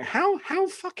riverbank. How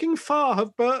fucking far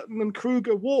have Burton and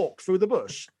Kruger walked through the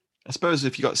bush? I suppose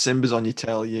if you got Simbas on your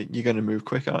tail, you're going to move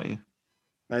quick, aren't you?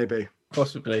 Maybe,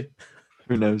 possibly.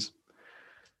 Who knows?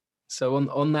 So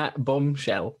on that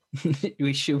bombshell,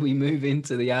 should we move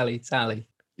into the alley tally?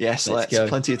 Yes, let's go.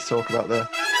 Plenty to talk about there.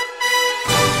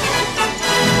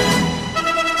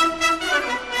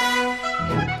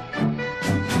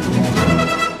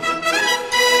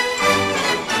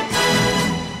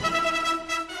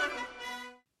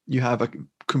 You have a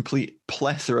complete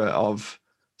plethora of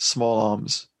small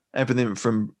arms. Everything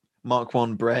from Mark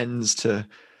 1 Brens to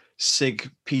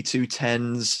SIG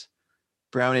P210s,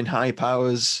 Browning high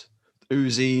powers,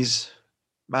 Uzis,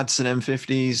 Madsen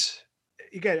M50s.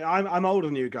 again, I'm older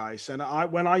than you guys, and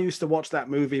when I used to watch that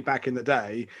movie back in the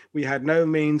day, we had no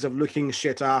means of looking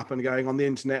shit up and going on the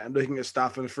internet and looking at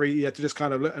stuff and free. You had to just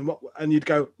kind of look and you'd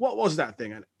go, what was that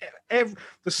thing? And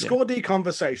the Score D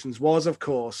conversations was, of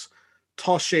course,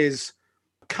 Tosh's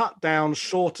cut down,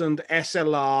 shortened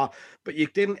SLR, but you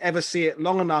didn't ever see it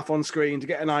long enough on screen to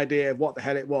get an idea of what the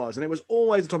hell it was. And it was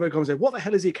always the topic of conversation. What the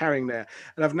hell is he carrying there?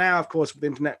 And I've now, of course, with the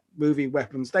Internet Movie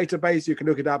Weapons Database, you can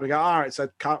look it up and go, all right, it's a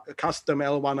custom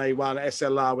L1A1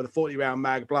 SLR with a 40-round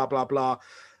mag, blah, blah, blah,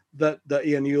 that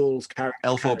Ian Yule's carrying.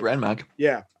 L4 Bren mag.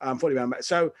 Yeah, 40-round mag.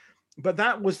 So, but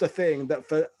that was the thing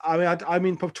that I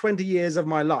mean, for 20 years of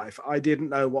my life, I didn't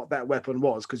know what that weapon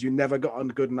was because you never got a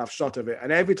good enough shot of it.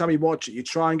 And every time you watch it, you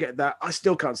try and get that. I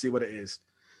still can't see what it is.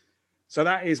 So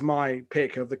that is my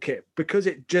pick of the kit because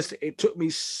it took me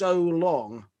so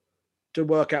long to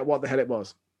work out what the hell it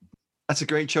was. That's a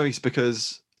great choice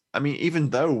because, I mean, even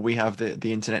though we have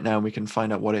the internet now and we can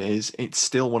find out what it is, it's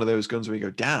still one of those guns where you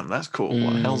go, damn, that's cool.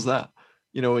 What the hell's that?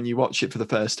 You know, when you watch it for the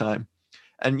first time.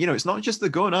 And, you know, it's not just the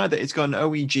gun either. It's got an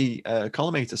OEG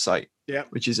collimator sight,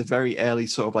 which is a very early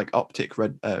sort of like optic,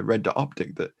 red dot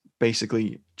optic that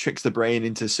basically tricks the brain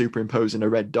into superimposing a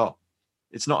red dot.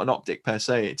 It's not an optic per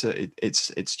se.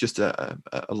 It's just a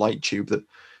light tube that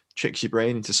tricks your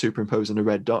brain into superimposing a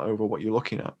red dot over what you're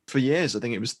looking at. For years, I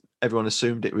think everyone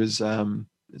assumed it was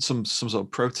some sort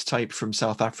of prototype from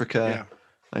South Africa,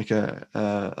 like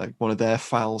one of their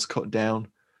files cut down.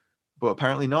 But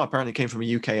apparently not. Apparently it came from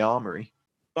a UK armory.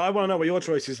 But I want to know what your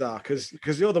choices are because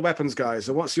you're the weapons guy.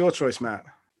 So what's your choice, Matt?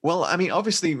 Well, I mean,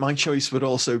 obviously my choice would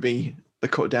also be the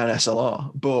cut down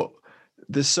SLR, but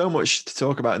there's so much to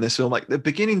talk about in this film. Like the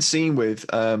beginning scene with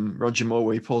Roger Moore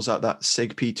where he pulls out that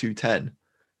SIG P210,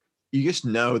 you just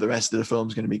know the rest of the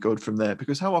film's going to be good from there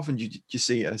because how often do you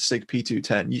see a SIG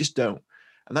P210? You just don't.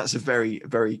 And that's a very,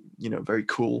 very, very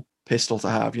cool pistol to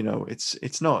have. You know,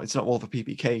 it's not Walther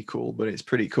PPK cool, but it's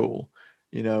pretty cool.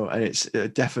 You know, and it's a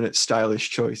definite stylish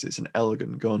choice. It's an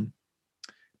elegant gun.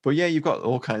 But yeah, you've got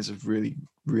all kinds of really,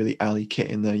 really alley kit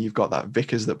in there. You've got that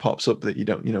Vickers that pops up that you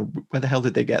don't, where the hell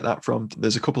did they get that from?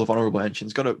 There's a couple of honorable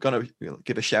mentions. Got to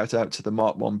give a shout out to the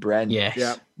Mark 1 Bren. Yes.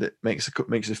 Yeah. That makes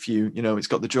a few, it's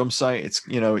got the drum sight. It's,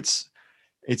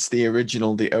 it's the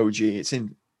original, the OG. It's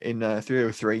in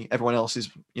 303. Everyone else is,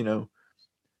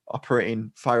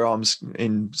 operating firearms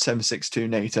in 7.62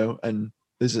 NATO, and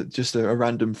there's just a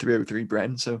random 303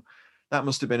 Bren. So that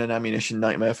must have been an ammunition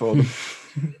nightmare for them.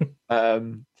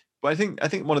 But I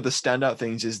think one of the standout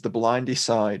things is the blindy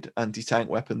side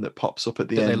anti-tank weapon that pops up at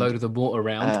the end. They load the mortar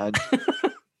round.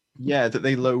 Yeah, that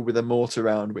they load with a mortar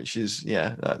round, which is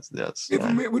that's. Give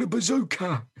them it with a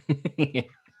bazooka.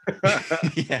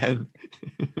 Yeah.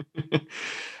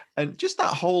 And just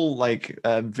that whole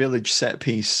village set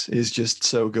piece is just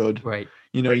so good. Right.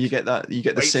 You get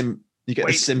the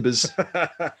Simbas.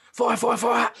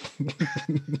 Fire.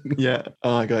 Yeah.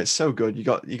 Oh my God, it's so good. You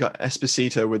got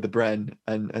Esposito with the Bren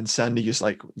and Sandy just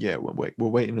we're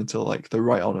waiting until they're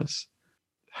right on us.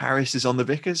 Harris is on the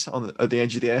Vickers at the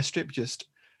edge of the airstrip, just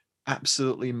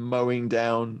absolutely mowing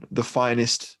down the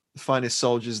finest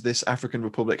soldiers this African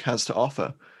Republic has to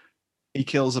offer. He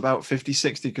kills about 50,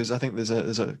 60 because I think there's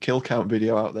a kill count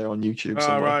video out there on YouTube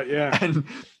somewhere. Oh, right, yeah. And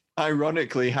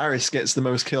ironically, Harris gets the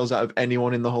most kills out of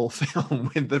anyone in the whole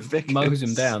film with the Vickers. Mows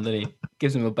him down, doesn't he?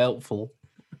 Gives him a belt full.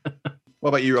 What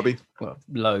about you, Robbie? Well,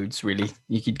 loads, really.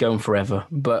 You could go on forever.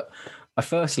 But I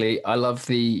love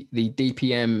the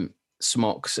DPM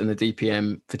smocks and the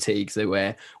DPM fatigues they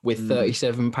wear with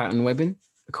 37 pattern webbing.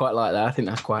 I quite like that. I think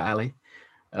that's quite alley.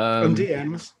 And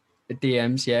DMs.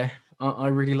 DMs, yeah. I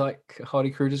really like Hardy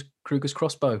Kruger's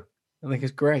crossbow. I think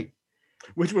it's great.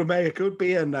 Which would make a good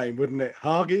beer name, wouldn't it?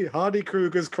 Hardy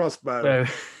Kruger's crossbow.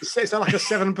 It's like a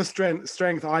 7%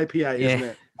 strength IPA, isn't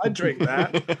it? I'd drink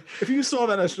that. If you saw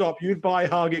that in a shop, you'd buy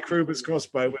Hardy Kruger's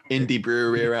crossbow. Indie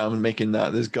brewery around making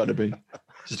that. There's got to be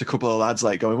just a couple of lads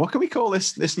going, what can we call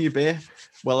this new beer?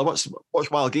 Well, I watched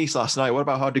Wild Geese last night. What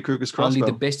about Hardy Kruger's crossbow?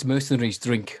 Only the best mercenaries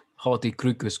drink Hardy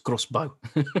Kruger's crossbow.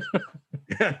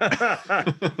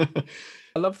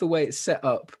 I love the way it's set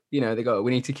up. They go,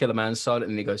 we need to kill a man silent.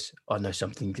 And he goes, I know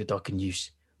something that I can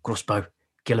use. Crossbow,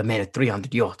 kill a man at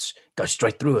 300 yards, go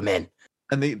straight through a man.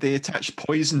 And they attach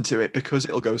poison to it because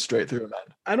it'll go straight through a man.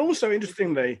 And also,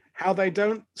 interestingly, how they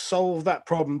don't solve that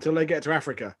problem till they get to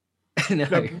Africa. No.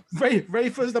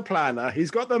 Rafer's the planner.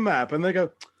 He's got the map. And they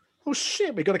go, oh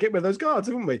shit, we got to get rid of those guards,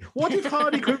 haven't we? What if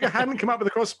Hardy Kruger hadn't come up with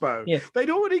a crossbow? Yeah. They'd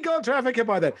already got to Africa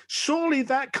by then. Surely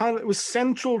that kind of was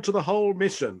central to the whole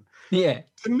mission. Yeah.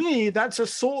 To me, that's a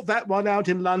sort that one out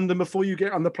in London before you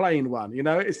get on the plane one. You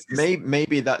know, it's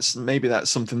maybe that's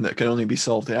something that can only be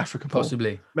solved in Africa. Paul.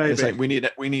 Possibly. Maybe. It's like we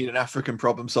need an African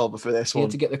problem solver for this You one.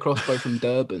 had to get the crossbow from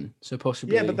Durban, so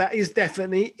possibly. Yeah, but that is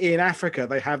definitely in Africa.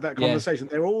 They have that conversation.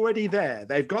 They're already there.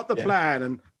 They've got the plan.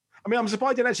 And I mean, I'm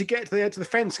surprised they didn't actually get to the edge of the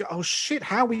fence. Go, oh shit!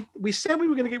 How we said we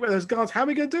were going to get rid of those guards. How are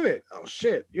we going to do it? Oh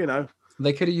shit! You know.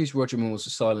 They could have used Roger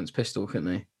Moore's silenced pistol, couldn't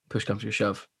they? Push comes to a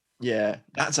shove. Yeah,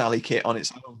 that's alley kit on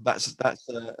its own. That's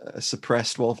a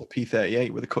suppressed Walther P38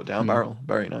 with a cut down barrel.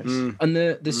 Very nice. And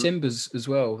the Simbas as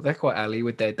well. They're quite alley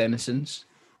with their Denisons.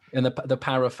 And the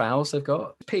parafouls they've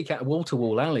got. Peak at wall to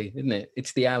wall alley, isn't it?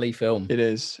 It's the alley film. It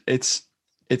is. It's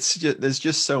just, there's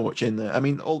just so much in there. I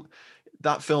mean,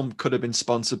 that film could have been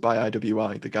sponsored by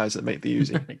IWI, the guys that make the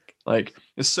Uzi. Like,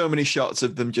 there's so many shots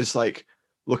of them just like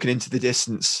looking into the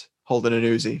distance, holding an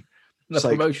Uzi. The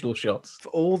promotional shots. For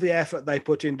all the effort they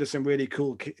put into some really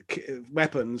cool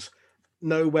weapons,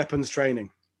 no weapons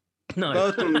training. No.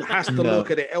 Burton has to look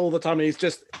at it all the time. He's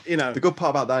just, you know. The good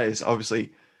part about that is,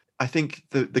 obviously, I think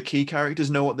the key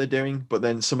characters know what they're doing, but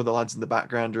then some of the lads in the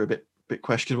background are a bit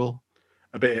questionable.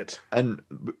 A bit. And,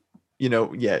 you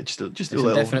know, yeah, just a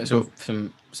little. Definite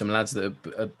some lads that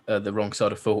are the wrong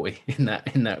side of 40 in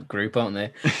that group, aren't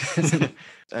there?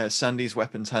 Sandy's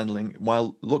weapons handling,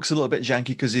 while looks a little bit janky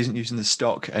because he isn't using the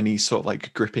stock and he's sort of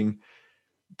like gripping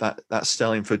that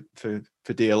stellium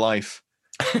for dear life.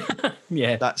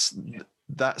 Yeah.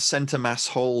 That center mass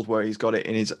hold where he's got it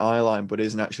in his eye line but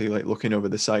isn't actually like looking over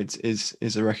the sides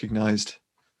is a recognized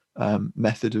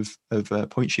method of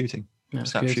point shooting,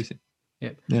 snap shooting.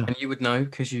 Yep. Yeah. And you would know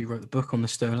because you wrote the book on the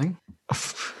Sterling.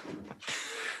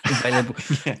 Available.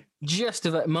 Yeah. Just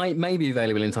about, may be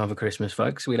available in time for Christmas,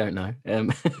 folks. We don't know.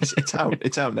 It's out.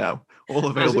 It's out now. All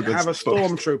available. Does it have a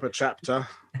stormtrooper chapter?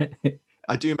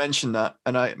 I do mention that,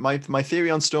 and my theory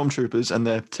on stormtroopers and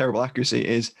their terrible accuracy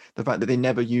is the fact that they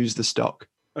never use the stock.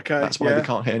 Okay, that's why they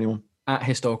can't hit anyone. At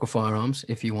Historical Firearms,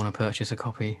 if you want to purchase a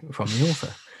copy from the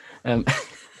author.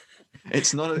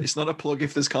 It's not a plug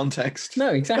if there's context. No,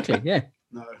 exactly. Yeah.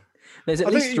 No. There's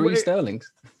at least 3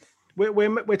 Sterlings.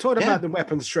 We're talking about the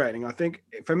weapons training. I think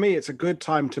for me, it's a good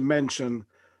time to mention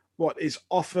what is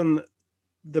often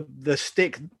the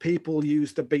stick people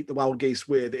use to beat the Wild Geese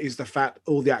with is the fact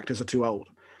all the actors are too old.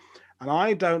 And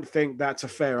I don't think that's a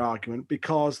fair argument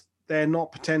because they're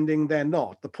not pretending they're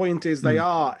not. The point is they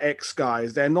are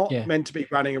ex-guys. They're not meant to be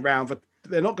running around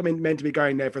they're not meant to be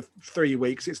going there for 3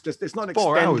 weeks. It's not an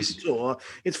 4 hours. extended tour.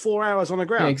 It's 4 hours on the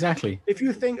ground. Yeah, exactly. If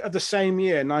you think of the same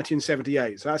year,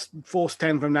 1978, so that's Force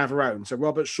 10 from Navarone. So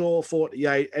Robert Shaw,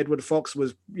 48, Edward Fox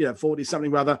was 40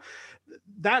 something rather.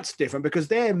 That's different because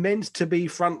they're meant to be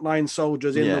frontline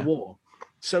soldiers in the war.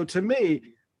 So to me,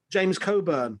 James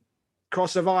Coburn,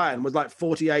 Cross of Iron, was like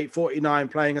 48, 49,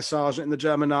 playing a sergeant in the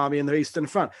German army in the Eastern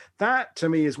Front. That to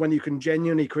me is when you can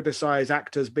genuinely criticize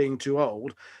actors being too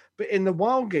old. But in the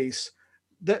Wild Geese,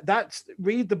 that's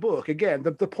read the book again.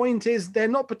 The point is they're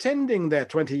not pretending they're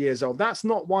 20 years old. That's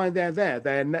not why they're there.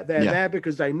 They're there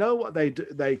because they know what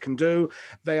they can do.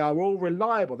 They are all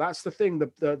reliable. That's the thing.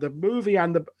 The movie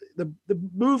and the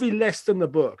movie less than the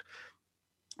book.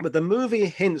 But the movie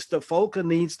hints that Falker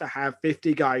needs to have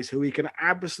 50 guys who he can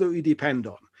absolutely depend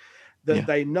on. That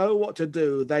they know what to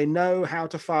do. They know how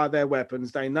to fire their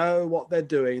weapons. They know what they're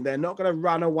doing. They're not going to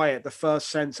run away at the first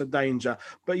sense of danger.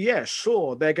 But yeah,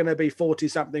 sure, they're going to be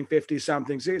 40-something,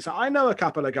 50-something. So I know a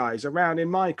couple of guys around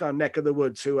in my neck of the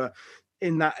woods who are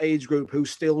in that age group who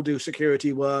still do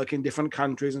security work in different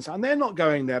countries and so on. They're not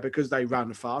going there because they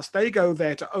run fast. They go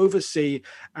there to oversee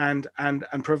and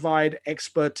provide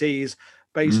expertise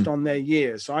based on their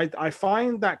years. So I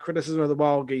find that criticism of the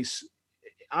Wild Geese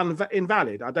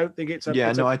invalid. I don't think it's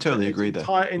I totally agree there.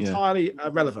 Entirely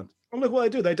irrelevant. And look what they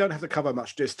do. They don't have to cover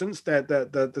much distance. The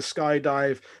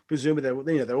skydive,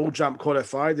 presumably they're all jump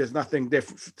qualified. There's nothing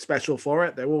special for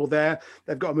it. They're all there.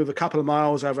 They've got to move a couple of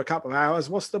miles over a couple of hours.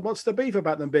 What's the beef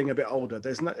about them being a bit older?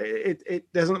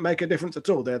 It doesn't make a difference at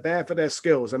all. They're there for their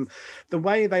skills and the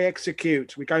way they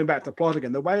execute. We're going back to plot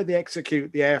again. The way they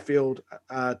execute the airfield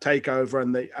takeover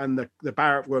and the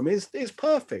barrack room is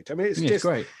perfect. I mean, it's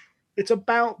great. It's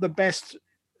about the best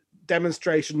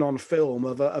demonstration on film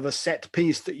of a set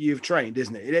piece that you've trained,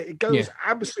 isn't it? It goes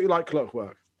absolutely like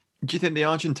clockwork. Do you think the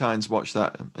Argentines watched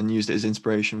that and used it as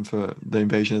inspiration for the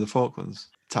invasion of the Falklands,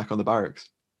 attack on the barracks?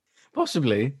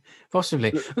 Possibly.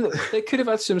 They could have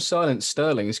had some silent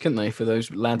Sterlings, couldn't they, for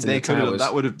those lads in the towers?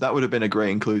 That would have been a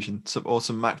great inclusion. Some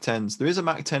awesome Mac 10s. There is a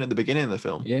Mac 10 at the beginning of the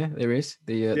film. Yeah, there is.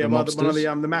 The one mobsters.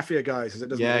 of the mafia guys. Is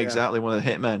it? Yeah, exactly. One of the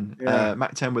hitmen. Yeah.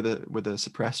 Mac 10 with a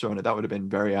suppressor on it. That would have been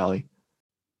very alley.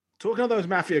 Talking of those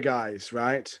mafia guys,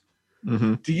 right?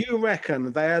 Mm-hmm. Do you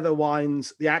reckon they're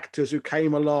the actors who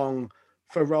came along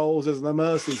for roles as the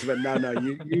mercenaries? No,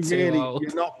 you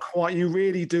you're not quite. You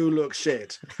really do look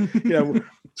shit.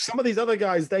 Some of these other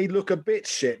guys, they look a bit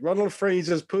shit. Ronald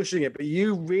Freeser's pushing it, but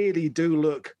you really do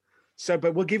look. So,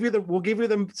 but we'll give you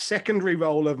the secondary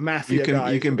role of mafia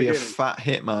guy. You can be a fat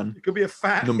hitman. You could be a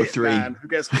fat number 3 who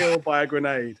gets killed by a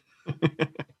grenade.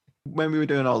 When we were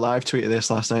doing our live tweet of this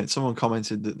last night, someone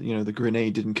commented that the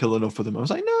grenade didn't kill enough of them. I was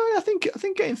like, no, I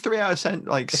think getting 3 out of 10,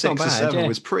 like it's 6 or 7,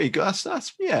 was pretty good.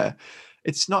 That's yeah.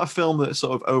 It's not a film that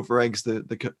sort of over-eggs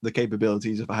the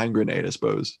capabilities of a hand grenade, I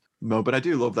suppose. No, but I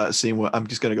do love that scene where I'm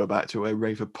just going to go back to where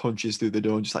Rafer punches through the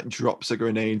door and just like drops a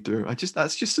grenade through.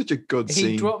 That's just such a good scene.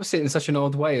 He drops it in such an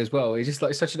odd way as well. He's just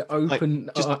like such an open,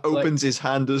 opens his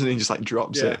hand, doesn't he? And just like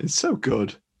drops it. It's so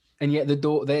good. And yet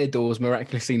their door's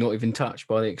miraculously not even touched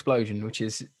by the explosion, which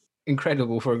is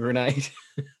incredible for a grenade.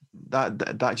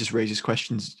 that just raises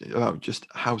questions about just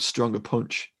how strong a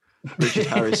punch Richard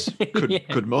Harris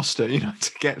could muster,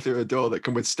 to get through a door that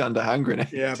can withstand a hand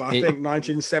grenade. Yeah, but I think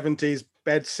 1970s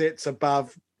bed sits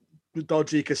above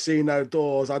dodgy casino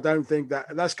doors. I don't think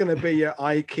that's going to be your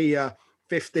IKEA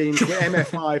 15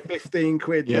 MFI 15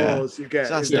 quid doors you get.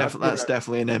 So that's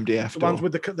definitely an MDF door.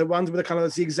 The ones with the kind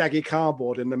of zigzaggy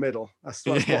cardboard in the middle. That's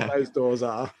what those doors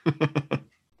are.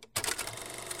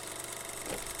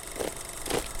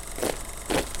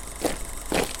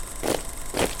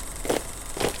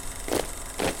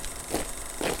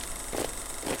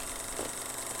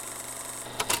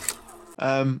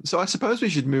 So I suppose we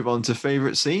should move on to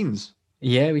favourite scenes.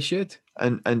 Yeah, we should.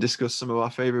 And discuss some of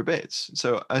our favourite bits.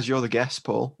 So as you're the guest,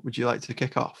 Paul, would you like to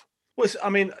kick off? Well,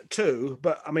 two,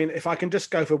 but if I can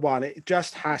just go for one, it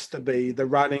just has to be the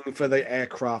running for the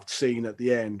aircraft scene at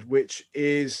the end, which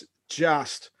is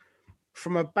just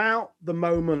from about the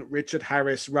moment Richard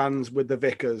Harris runs with the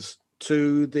Vickers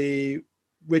to the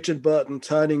Richard Burton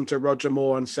turning to Roger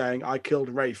Moore and saying, "I killed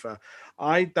Rafer."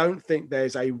 I don't think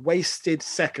there's a wasted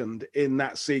second in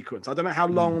that sequence. I don't know how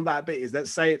long that bit is.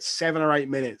 Let's say it's 7 or 8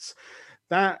 minutes.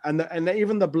 That and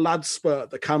even the blood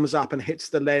spurt that comes up and hits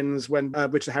the lens when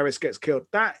Richard Harris gets killed.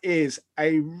 That is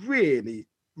a really,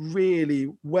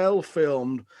 really well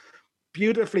filmed,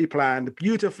 beautifully planned,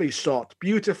 beautifully shot,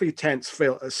 beautifully tense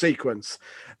sequence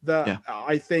that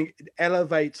I think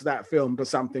elevates that film to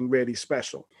something really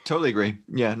special. Totally agree.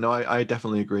 Yeah, no, I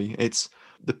definitely agree. It's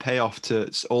the payoff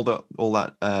to all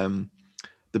that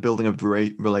the building of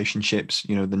relationships,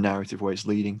 the narrative where it's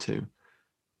leading to,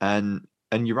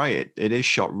 and you're right, it is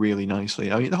shot really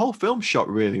nicely. I mean, the whole film's shot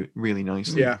really, really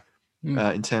nicely. Yeah.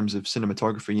 In terms of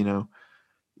cinematography,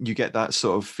 you get that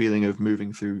sort of feeling of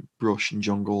moving through brush and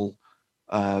jungle.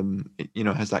 It,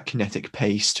 has that kinetic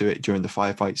pace to it during the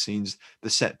firefight scenes. The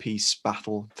set piece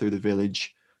battle through the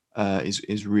village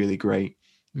is really great.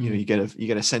 You get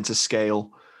a sense of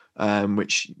scale.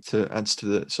 Which adds to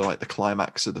the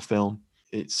climax of the film.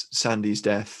 It's Sandy's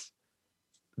death,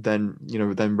 then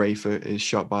Rafer is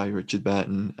shot by Richard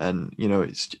Burton, and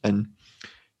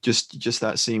just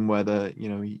that scene where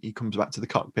he comes back to the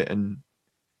cockpit and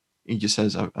he just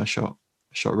says, I shot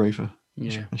Rafer.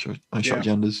 Yeah, I shot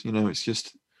Genders. It's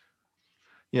just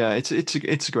it's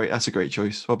a great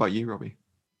choice. What about you, Robbie?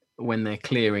 When they're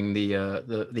clearing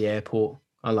the airport,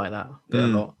 I like that bit a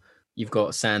lot. You've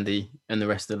got Sandy and the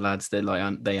rest of the lads. They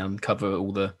they uncover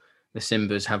all the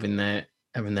Simbas having their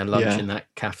lunch in that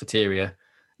cafeteria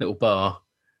little bar,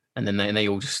 and then they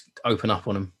all just open up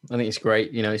on them. I think it's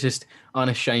great. It's just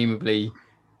unashamedly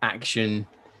action.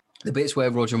 The bits where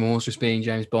Roger Moore's just being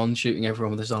James Bond, shooting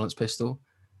everyone with a silenced pistol,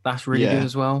 that's really good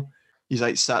as well. He's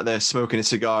like sat there smoking a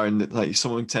cigar, and like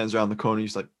someone turns around the corner,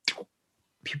 he's like.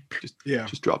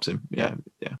 Just drops him. Yeah.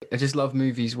 I just love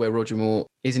movies where Roger Moore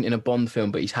isn't in a Bond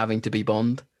film, but he's having to be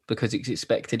Bond because it's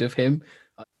expected of him.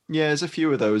 Yeah, there's a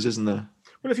few of those, isn't there?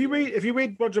 Well, if you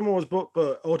read Roger Moore's book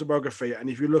autobiography, and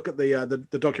if you look at the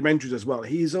documentaries as well,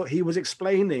 he was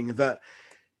explaining that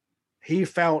he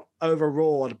felt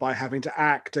overawed by having to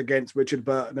act against Richard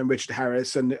Burton and Richard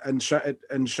Harris and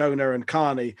Shona and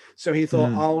Carney. So he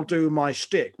thought, I'll do my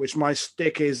shtick, which my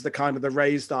shtick is the kind of the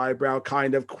raised eyebrow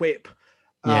kind of quip.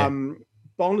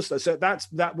 Bondster. So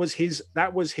that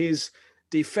was his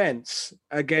defense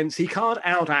against. He can't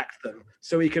outact them,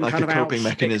 so he can like kind a of coping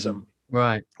mechanism.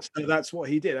 Right. So that's what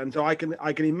he did, and so I can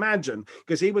imagine,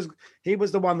 because he was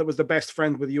the one that was the best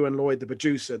friend with Ewan Lloyd, the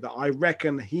producer. That I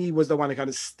reckon he was the one who kind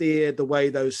of steered the way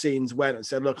those scenes went and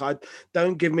said, "Look, I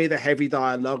don't give me the heavy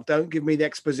dialogue, don't give me the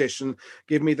exposition,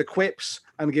 give me the quips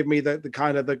and give me the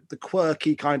kind of the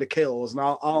quirky kind of kills, and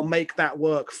I'll make that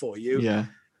work for you." Yeah.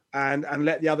 And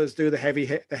let the others do the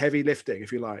heavy lifting,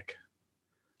 if you like.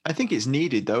 I think it's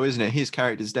needed though, isn't it? His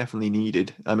character's definitely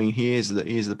needed. I mean, he is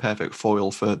the perfect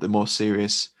foil for the more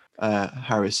serious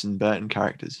Harrison Burton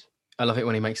characters. I love it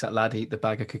when he makes that lad eat the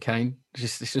bag of cocaine.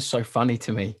 It's just so funny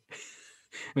to me.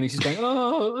 When he's just going,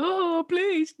 oh,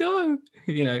 please, no.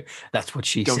 You know, that's what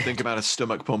she Don't said. think about a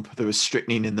stomach pump. There was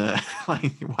strychnine in there.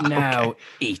 Like, wow, now okay.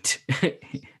 eat.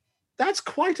 That's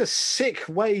quite a sick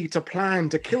way to plan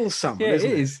to kill someone, Yeah, isn't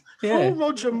it it? is. Yeah. For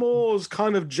Roger Moore's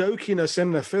kind of jokiness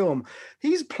in the film,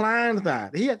 he's planned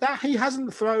that. He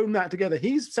hasn't thrown that together.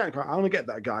 He's saying, "I want to get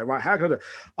that guy right. How can I do it?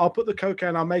 I'll put the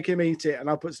cocaine. I'll make him eat it, and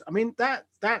I'll put." I mean,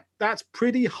 that's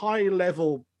pretty high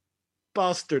level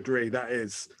bastardry. That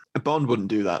is. Bond wouldn't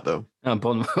do that though. Oh,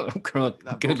 Bond,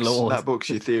 God, good lord. That book's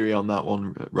your theory on that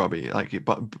one, Robbie. Like,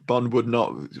 Bond would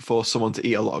not force someone to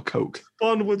eat a lot of coke.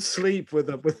 Bond would sleep with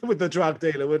the drug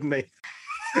dealer, wouldn't he?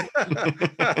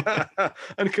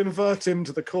 And convert him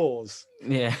to the cause.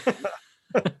 Yeah.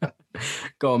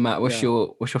 Go on, Matt. What's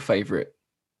your favorite?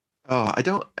 Oh, I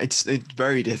don't. It's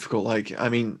very difficult. Like, I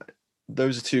mean,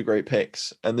 those are two great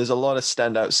picks, and there's a lot of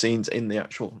standout scenes in the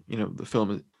actual, the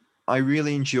film. I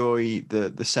really enjoy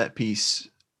the set piece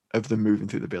of them moving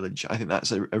through the village. I think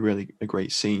that's a really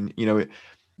great scene.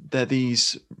 They're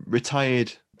these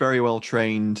retired, very well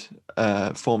trained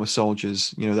former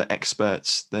soldiers. They're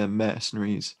experts, they're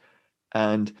mercenaries,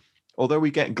 and although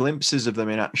we get glimpses of them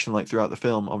in action like throughout the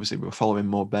film, obviously we're following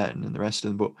more Ben and the rest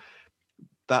of them, but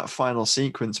that final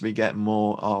sequence we get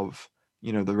more of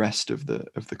the rest of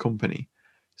the company.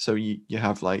 So you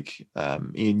have like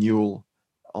Ian Newell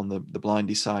on the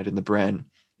blindy side and the Bren.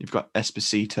 You've got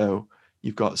Esposito,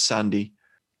 you've got Sandy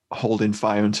holding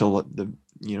fire until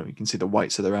you can see the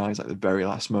whites of their eyes, like the very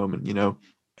last moment,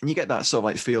 and you get that sort of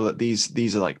like feel that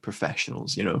these are like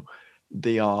professionals,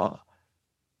 they are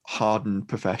hardened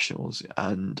professionals,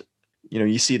 and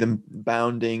you see them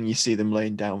bounding, you see them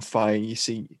laying down fire, you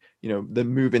see them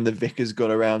moving the vicar's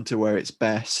gun around to where it's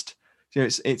best.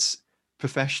 It's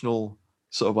professional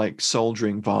sort of like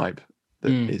soldiering vibe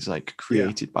that is like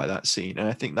created by that scene, and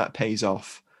I think that pays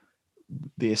off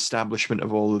the establishment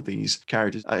of all of these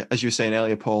characters. As you were saying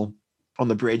earlier, Paul, on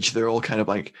the bridge, they're all kind of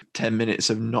like 10 minutes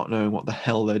of not knowing what the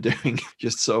hell they're doing,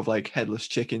 just sort of like headless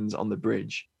chickens on the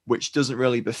bridge, which doesn't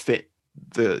really befit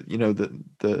the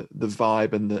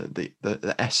vibe and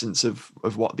the essence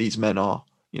of what these men are.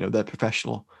 They're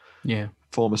professional,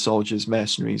 former soldiers,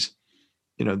 mercenaries.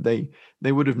 They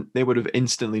would have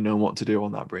instantly known what to do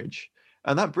on that bridge.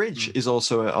 And that bridge is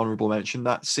also an honorable mention.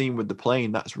 That scene with the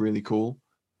plane, that's really cool.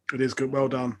 It is good. Well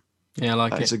done. Yeah, I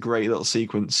like it. It's a great little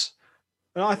sequence.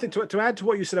 And I think to add to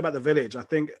what you said about the village, I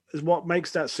think is what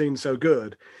makes that scene so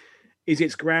good is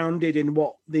it's grounded in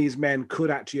what these men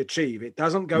could actually achieve. It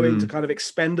doesn't go into kind of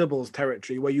Expendables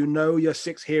territory where your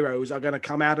 6 heroes are going to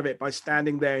come out of it by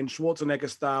standing there in Schwarzenegger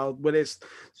style, Willis,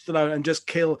 Stallone, and just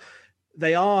kill.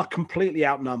 They are completely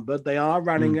outnumbered. They are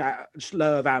running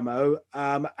low of ammo,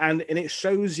 and it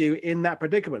shows you in that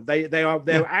predicament.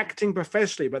 They're acting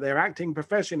professionally, but they're acting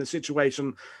professionally in a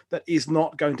situation that is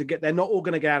not going to get. They're not all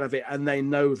going to get out of it, and they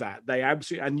know that. They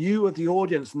absolutely, and you, as the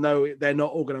audience, know they're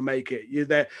not all going to make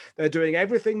it. They're doing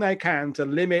everything they can to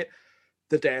limit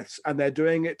the deaths, and they're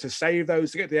doing it to save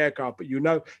those to get the aircraft, but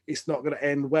it's not going to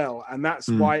end well. And that's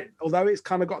why, although it's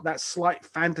kind of got that slight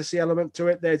fantasy element to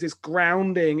it, there's this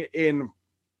grounding in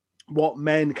what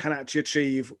men can actually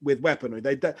achieve with weaponry.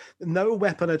 No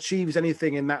weapon achieves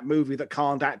anything in that movie that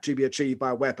can't actually be achieved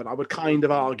by a weapon, I would kind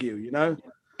of argue,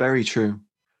 Very true.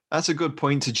 That's a good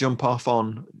point to jump off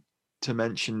on, to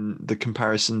mention the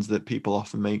comparisons that people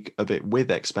often make of it with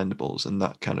Expendables and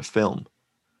that kind of film.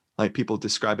 Like, people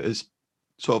describe it as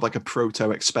sort of like a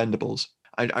proto-Expendables.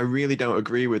 I really don't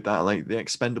agree with that. Like, the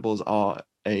Expendables are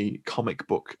a comic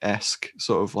book-esque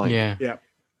sort of like... Yeah.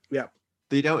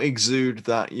 They don't exude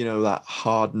that, that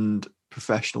hardened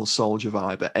professional soldier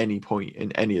vibe at any point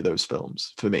in any of those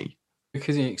films, for me.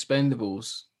 Because in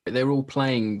Expendables, they're all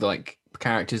playing like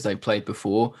characters they played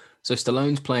before. So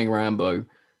Stallone's playing Rambo.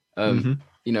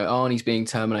 Arnie's being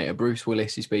Terminator. Bruce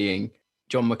Willis is being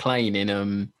John McClane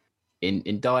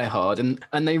in Die Hard,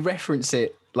 and they reference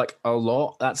it like a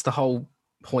lot. That's the whole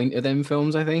point of them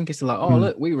films, I think. It's like,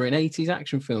 look, we were in 80s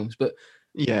action films, but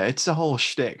Yeah, it's a whole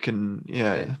shtick, and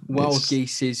Wild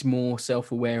Geese is more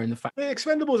self-aware in the fact. The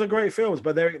Expendables are great films,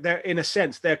 but they're in a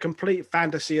sense they're complete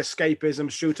fantasy escapism,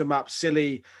 shoot 'em up,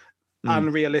 silly,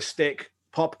 unrealistic,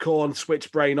 popcorn, switch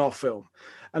brain off film.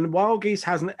 And Wild Geese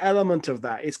has an element of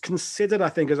that. It's considered, I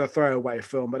think, as a throwaway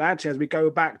film, but actually, as we go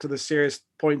back to the serious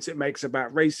points it makes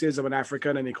about racism and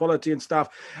African inequality and stuff,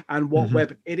 and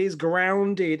it is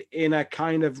grounded in a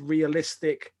kind of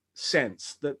realistic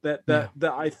sense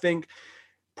that I think.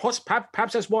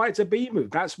 Perhaps that's why it's a B movie.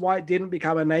 That's why it didn't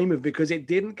become an A movie, because it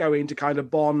didn't go into kind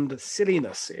of Bond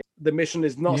silliness. The mission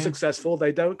is not successful.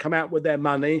 They don't come out with their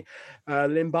money.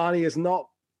 Limbani is not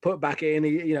put back in.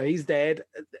 He's dead.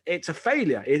 It's a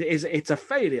failure. It's a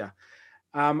failure,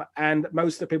 and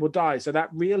most of the people die. So that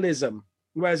realism.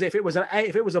 Whereas if it was a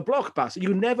blockbuster,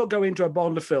 you never go into a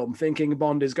Bond film thinking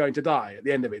Bond is going to die at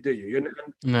the end of it, do you?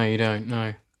 No, you don't.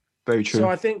 No. Very true. So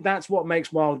I think that's what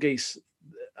makes Wild Geese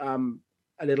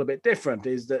a little bit different,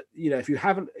 is that, if you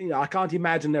haven't, I can't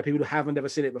imagine there are people who haven't ever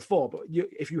seen it before, but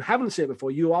if you haven't seen it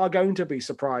before, you are going to be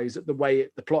surprised at the way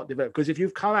the plot develops. Because if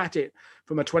you've come at it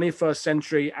from a 21st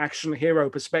century action hero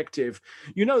perspective,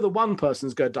 the one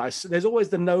person's going to die. So there's always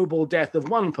the noble death of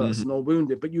one person or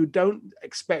wounded, but you don't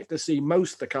expect to see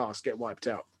most of the cast get wiped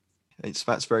out.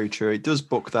 That's very true. It does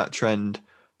book that trend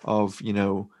of,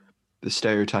 the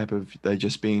stereotype of there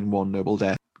just being one noble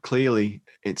death. Clearly,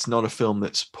 it's not a film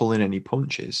that's pulling any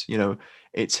punches.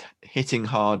 It's hitting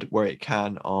hard where it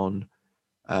can on,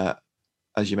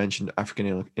 as you mentioned,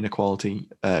 African inequality,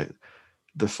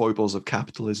 the foibles of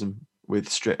capitalism with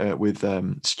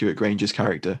Stuart Granger's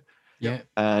character. Yeah,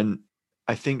 and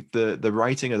I think the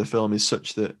writing of the film is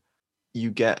such that you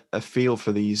get a feel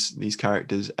for these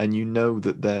characters, and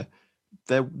that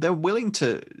they're willing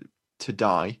to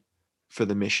die for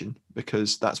the mission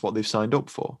because that's what they've signed up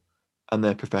for. And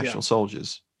they're professional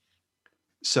soldiers.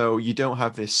 So you don't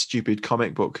have this stupid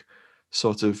comic book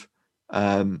sort of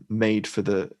made for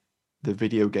the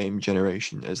video game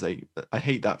generation, I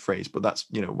hate that phrase, but that's,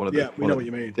 one of the, we know what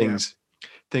you mean.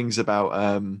 Things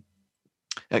about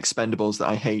Expendables that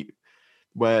I hate,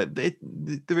 where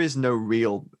there is no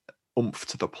real oomph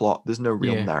to the plot. There's no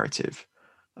real narrative.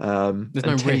 There's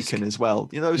no risk as well.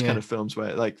 Those kind of films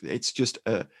where it's just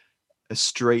a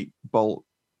straight bolt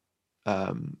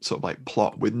sort of like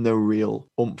plot with no real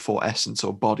oomph or essence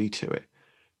or body to it.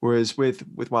 Whereas with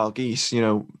Wild Geese,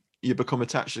 you become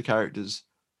attached to characters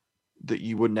that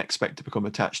you wouldn't expect to become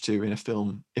attached to in a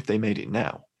film if they made it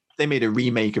now. If they made a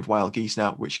remake of Wild Geese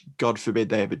now, which God forbid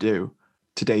they ever do,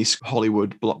 today's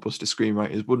Hollywood blockbuster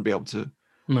screenwriters wouldn't be able to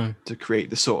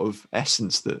create the sort of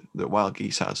essence that Wild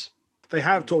Geese has. They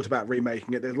have talked about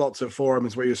remaking it. There's lots of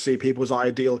forums where you see people's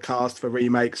ideal cast for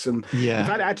remakes, and in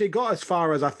fact, it actually got as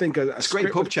far as I think it's a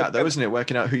great pub chat, though, isn't it?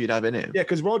 Working out who you'd have in it. Yeah,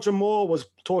 because Roger Moore was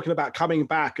talking about coming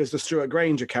back as the Stuart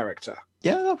Granger character.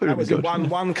 Yeah, that was good.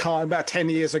 one car about 10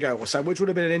 years ago or so, which would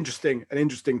have been an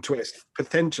interesting twist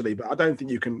potentially, but I don't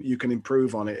think you can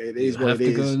improve on it. It is what it is.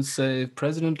 Have to go and save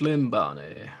President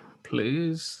Limbani.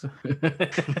 Please.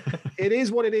 It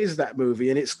is what it is, that movie,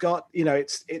 and it's got,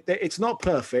 it's not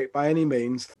perfect by any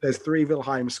means. There's 3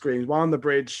 Wilhelm screams, one on the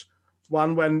bridge,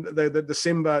 one when the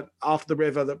Simba after the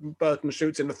river that Burton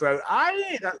shoots in the throat,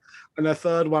 and a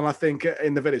third one I think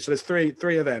in the village. So there's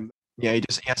three of them. Yeah, he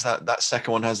has that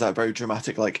second one has that very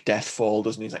dramatic death fall,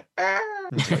 doesn't he? He's like, ah!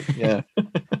 Yeah.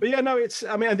 But yeah, no, it's.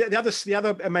 I mean, the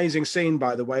other amazing scene,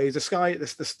 by the way, is the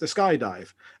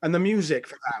skydive and the music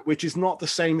for that, which is not the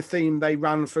same theme they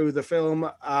run through the film.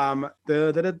 That's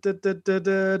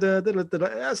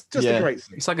just a great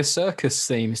scene. It's like a circus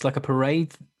theme. It's like a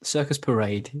circus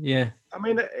parade. Yeah. I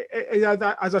mean,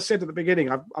 as I said at the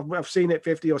beginning, I've seen it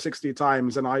 50 or 60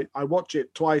 times, and I watch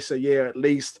it twice a year at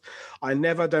least. I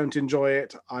never don't enjoy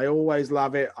it. I always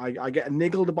love it. I get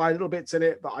niggled by little bits in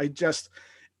it, but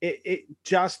it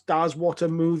just does what a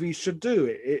movie should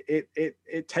do.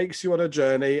 It takes you on a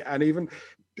journey, and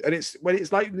it's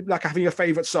like having a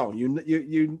favorite song.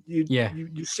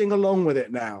 You sing along with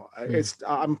it now.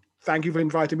 Thank you for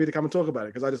inviting me to come and talk about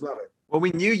it, because I just love it. Well,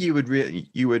 we knew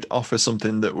you would offer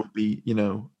something that would be,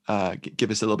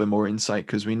 give us a little bit more insight,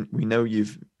 because we know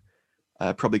you've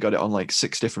probably got it on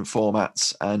 6 different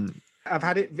formats, and I've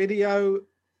had it video,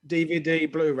 DVD,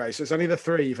 Blu-ray. So it's only the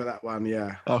 3 for that one.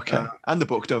 Yeah. Okay. And the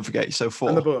book, don't forget. So 4.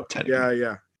 And the book.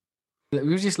 Yeah.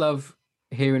 We just love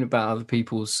hearing about other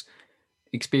people's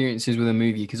experiences with a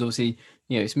movie, because obviously,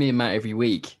 it's me and Matt every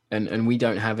week, and we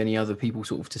don't have any other people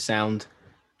sort of to sound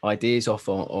ideas off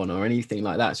on or anything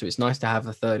like that. So it's nice to have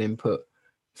a third input.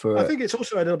 I think it's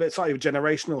also a little bit slightly a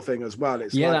generational thing as well.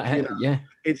 It's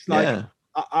it's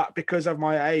because of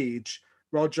my age,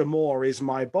 Roger Moore is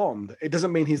my Bond. It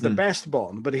doesn't mean he's the best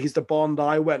Bond, but he's the Bond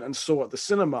I went and saw at the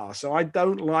cinema. So I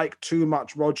don't like too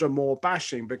much Roger Moore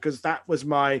bashing, because that was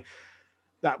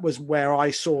where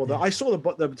I saw the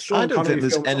Sean I don't Connery think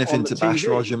there's films anything on to the bash TV.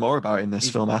 Roger Moore about in this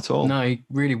film at all. No, he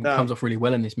really comes off really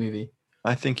well in this movie.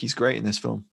 I think he's great in this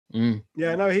film.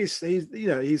 Yeah, no, he's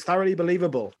thoroughly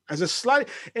believable as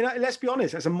let's be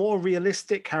honest, as a more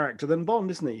realistic character than Bond,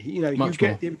 isn't he? You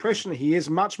get the impression he is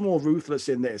much more ruthless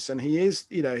in this, and he is,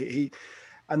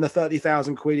 and the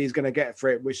 30,000 quid he's going to get for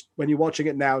it, which when you're watching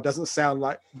it now doesn't sound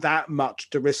like that much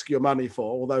to risk your money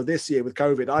for. Although this year with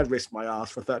COVID, I'd risk my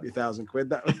ass for 30,000 quid.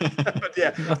 But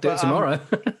yeah, I'll do it tomorrow.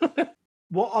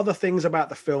 What other things about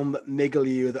the film that niggle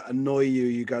you, that annoy you?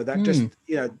 You go, that just,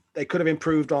 they could have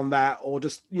improved on that, or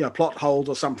just, plot holes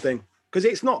or something, because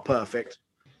it's not perfect.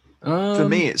 For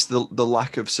me, it's the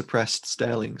lack of suppressed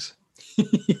Sterlings.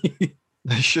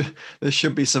 There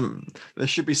should be some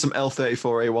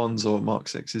L34A1s or Mark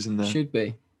 6s in there. Should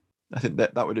be. I think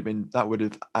that would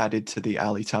have added to the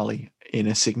alley tally in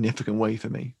a significant way for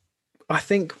me. I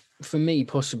think for me,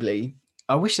 possibly,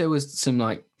 I wish there was some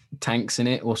like tanks in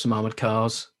it or some armored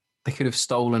cars. They could have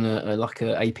stolen a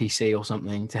APC or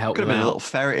something to help Could them have been out. a little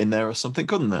ferret in there or something,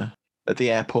 couldn't there? At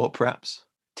the airport, perhaps.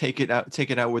 Take it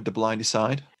out with the blindy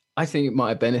side. I think it might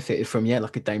have benefited from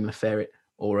like a Daimler Ferret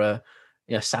or a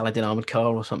Saladin armored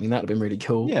car or something. That'd have been really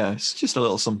cool. Yeah, it's just a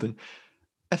little something.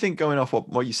 I think going off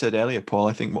what you said earlier, Paul,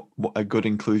 I think what a good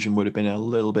inclusion would have been a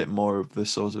little bit more of the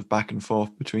sort of back and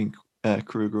forth between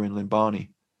Kruger and Limbani.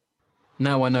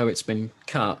 Now I know it's been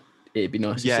cut. It'd be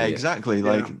nice to see exactly.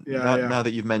 it. Now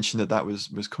that you've mentioned that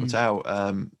was cut out,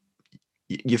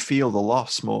 you feel the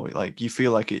loss more. Like you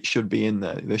feel like it should be in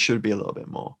there. There should be a little bit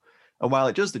more. And while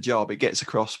it does the job, it gets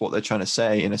across what they're trying to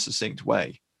say in a succinct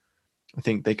way. I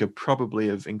think they could probably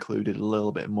have included a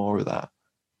little bit more of that.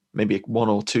 Maybe one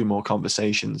or two more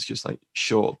conversations, just like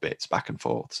short bits back and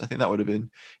forth. I think that would have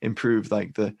been improved,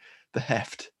 like the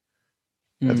heft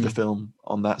of the film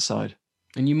on that side.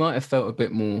 And you might have felt a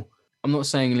bit more. I'm not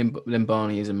saying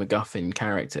Limbani is a MacGuffin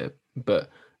character, but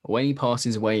when he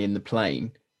passes away in the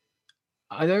plane,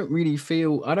 I don't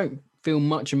feel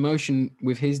much emotion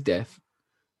with his death,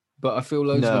 but I feel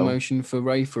loads of emotion for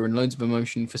Rafer and loads of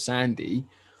emotion for Sandy,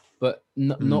 but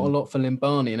not a lot for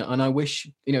Limbani. And I wish,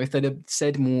 if they'd have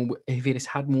said more, if he'd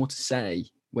had more to say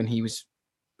when he was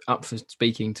up for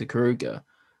speaking to Kruger,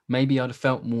 maybe I'd have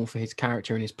felt more for his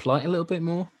character and his plight a little bit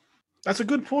more. That's a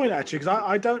good point, actually,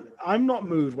 because I'm not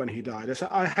moved when he died.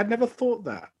 I had never thought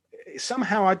that.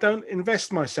 Somehow I don't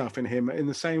invest myself in him in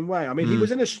the same way. I mean, he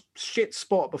was in a shit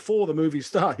spot before the movie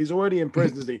started. He's already in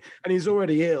prison, isn't he? And he's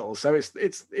already ill. So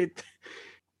it's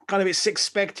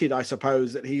expected, I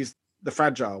suppose, that he's the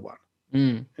fragile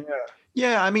one.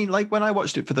 Yeah, I mean, like when I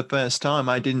watched it for the first time,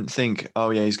 I didn't think,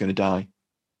 oh yeah, he's going to die.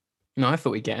 No, I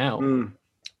thought he'd get out.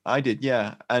 I did,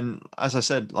 yeah. And as I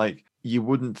said, like you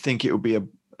wouldn't think it would be a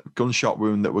gunshot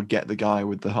wound that would get the guy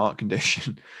with the heart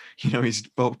condition. He's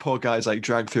poor guy's like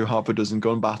dragged through half a dozen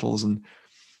gun battles, and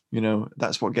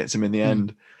that's what gets him in the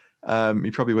end.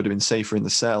 He probably would have been safer in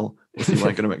the cell if they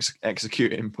weren't going to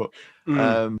execute him.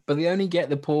 But they only get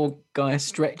the poor guy a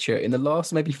stretcher in the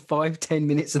last maybe 5-10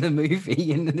 minutes of the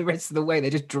movie, and the rest of the way they're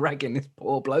just dragging this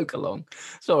poor bloke along.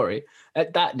 Sorry,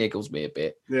 that niggles me a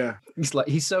bit. Yeah,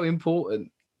 he's so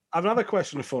important. I have another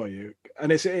question for you,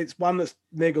 and it's one that's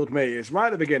niggled me. It's right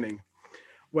at the beginning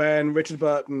when Richard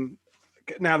Burton.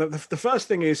 Now, the first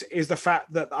thing is the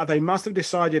fact that they must have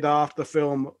decided after the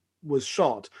film was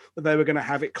shot that they were going to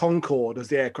have it Concorde as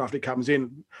the aircraft it comes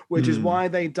in, which is why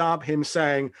they dub him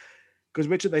saying, because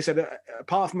Richard, they said,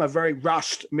 apart from a very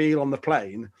rushed meal on the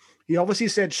plane, he obviously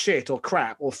said shit or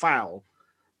crap or foul.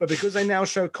 But because they now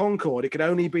show Concorde, it can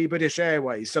only be British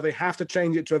Airways. So they have to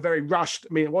change it to a very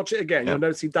rushed meal. Watch it again. You'll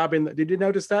notice he dub in. Did you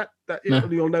notice that?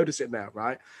 You'll notice it now,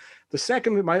 right? The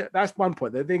second, that's one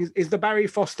point. The thing is the Barry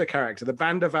Foster character, the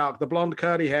Van der Valk, the blonde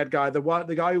curly-haired guy,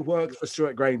 the guy who works for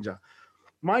Stuart Granger.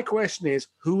 My question is,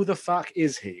 who the fuck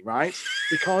is he, right?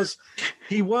 Because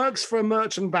he works for a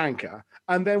merchant banker.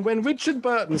 And then when Richard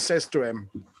Burton says to him,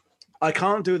 I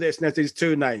can't do this, and there's these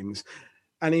two names,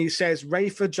 and he says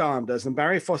Rafer Janders, and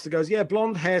Barry Foster goes, yeah,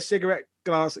 blonde hair, cigarette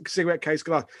case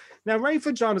glass. Now,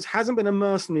 Rafer Janders hasn't been a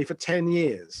mercenary for 10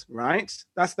 years, right?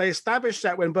 They established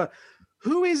that but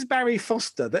who is Barry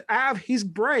Foster? That out of his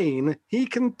brain, he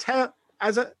can tell,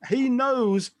 he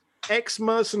knows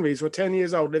ex-mercenaries who are 10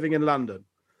 years old living in London.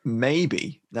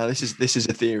 Maybe. Now, this is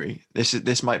a theory.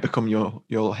 This might become your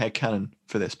headcanon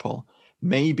for this, Paul.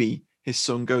 Maybe his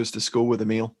son goes to school with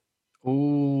Emil.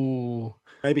 Ooh.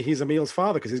 Maybe he's Emil's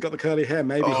father because he's got the curly hair.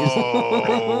 Maybe he's...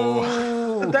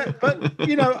 but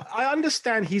you know, I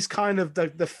understand he's kind of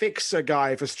the fixer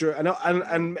guy for Stuart,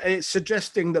 and it's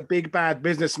suggesting that big bad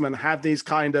businessmen have these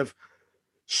kind of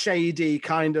shady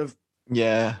kind of.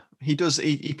 Yeah, he does.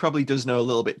 He probably does know a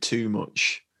little bit too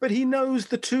much. But he knows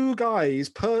the two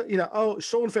guys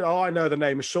Sean Finn. Oh, I know the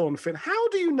name of Sean Finn. How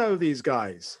do you know these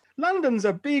guys? London's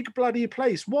a big bloody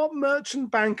place. What merchant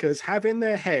bankers have in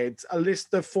their heads a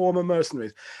list of former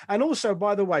mercenaries? And also,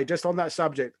 by the way, just on that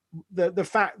subject, the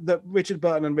fact that Richard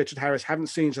Burton and Richard Harris haven't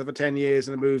seen each other for 10 years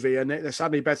in a movie and they're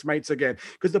suddenly best mates again.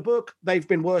 Because the book, they've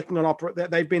been working on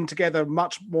they've been together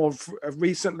much more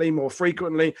recently, more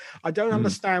frequently. I don't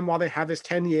understand why they have this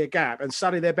 10-year gap and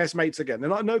suddenly they're best mates again. They're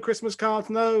not, no Christmas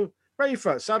cards, no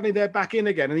Rafer. Suddenly they're back in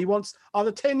again. And he wants,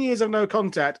 after 10 years of no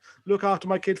contact, look after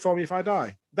my kid for me if I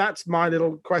die. That's my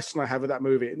little question I have with that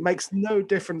movie. It makes no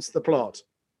difference to the plot.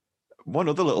 One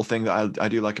other little thing that I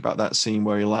do like about that scene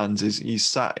where he lands is he's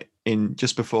sat in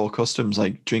just before customs,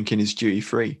 like drinking his duty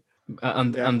free.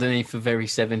 Underneath a very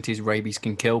 70s rabies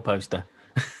can kill poster.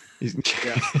 He's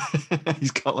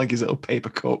got like his little paper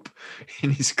cup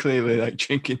and he's clearly like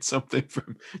drinking something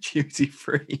from duty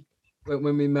free.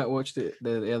 When we watched it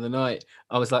the other night,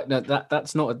 I was like, no,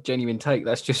 that's not a genuine take.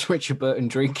 That's just Richard Burton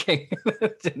drinking.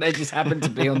 They just happened to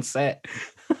be on set.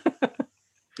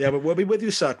 Yeah, but we'll be with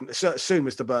you soon,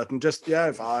 Mr. Burton. Just,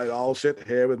 I'll sit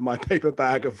here with my paper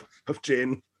bag of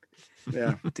gin.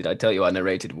 Yeah. Did I tell you I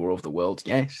narrated War of the Worlds?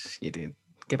 Yes, you did.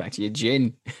 Get back to your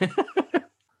gin.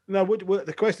 No,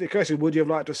 the question, would you have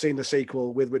liked to have seen the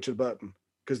sequel with Richard Burton?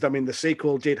 Because, I mean, the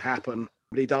sequel did happen,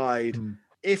 but he died.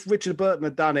 If Richard Burton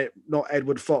had done it, not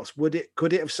Edward Fox,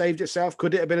 could it have saved itself?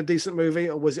 Could it have been a decent movie,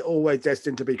 or was it always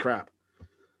destined to be crap?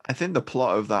 I think the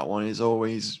plot of that one is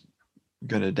always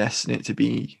going to destine it to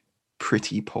be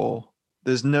pretty poor.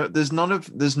 There's none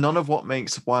of what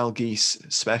makes Wild Geese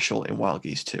special in Wild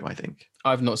Geese 2, I think.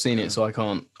 I've not seen it, so I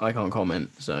can't comment.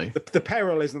 So the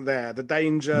peril isn't there, the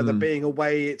danger, the being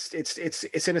away.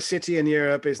 It's in a city in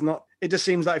Europe. It's not. It just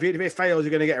seems like if it fails,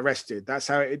 you're going to get arrested. That's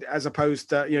how it. As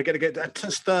opposed to get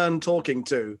a stern talking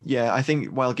to. Yeah, I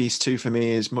think Wild Geese 2 for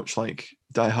me is much like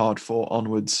Die Hard 4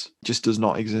 onwards. Just does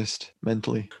not exist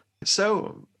mentally.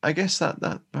 So I guess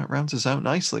that rounds us out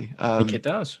nicely. I think it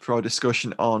does for our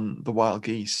discussion on the Wild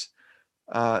Geese.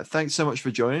 Thanks so much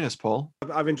for joining us, Paul.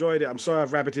 I've enjoyed it. I'm sorry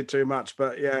I've rabbited too much,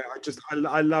 but yeah,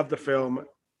 I love the film.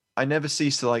 I never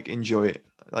cease to enjoy it.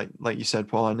 Like you said,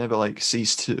 Paul, I never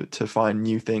cease to find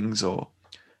new things or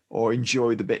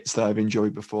enjoy the bits that I've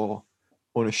enjoyed before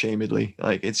unashamedly.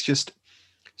 It's just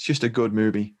a good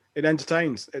movie. It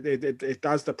entertains. It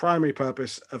does the primary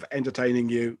purpose of entertaining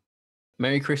you.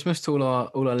 Merry Christmas to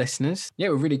all our listeners. Yeah,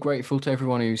 we're really grateful to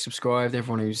everyone who's subscribed,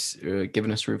 everyone who's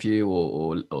given us a review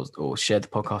or shared the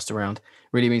podcast around.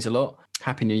 Really means a lot.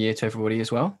 Happy New Year to everybody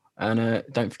as well. And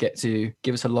don't forget to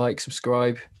give us a like,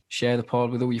 subscribe, share the pod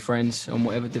with all your friends on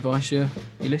whatever device you're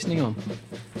listening on.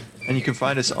 And you can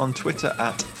find us on Twitter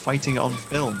at Fighting on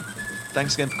Film.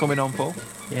 Thanks again for coming on, Paul.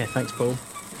 Yeah, thanks, Paul.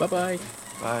 Bye-bye.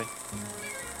 Bye.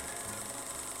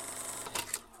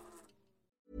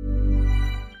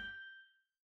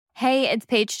 Hey, it's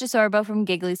Paige DeSorbo from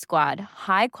Giggly Squad.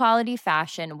 High quality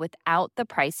fashion without the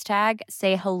price tag.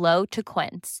 Say hello to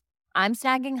Quince. I'm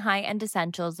snagging high-end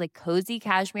essentials like cozy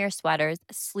cashmere sweaters,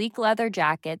 sleek leather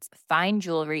jackets, fine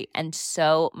jewelry, and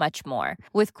so much more.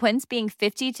 With Quince being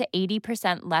 50 to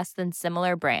 80% less than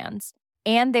similar brands.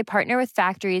 And they partner with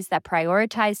factories that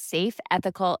prioritize safe,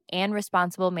 ethical, and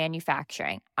responsible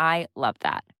manufacturing. I love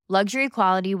that. Luxury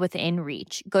quality within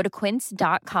reach. Go to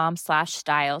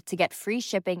quince.com/style to get free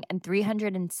shipping and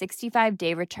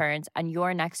 365-day returns on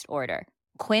your next order.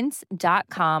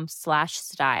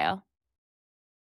 Quince.com/style.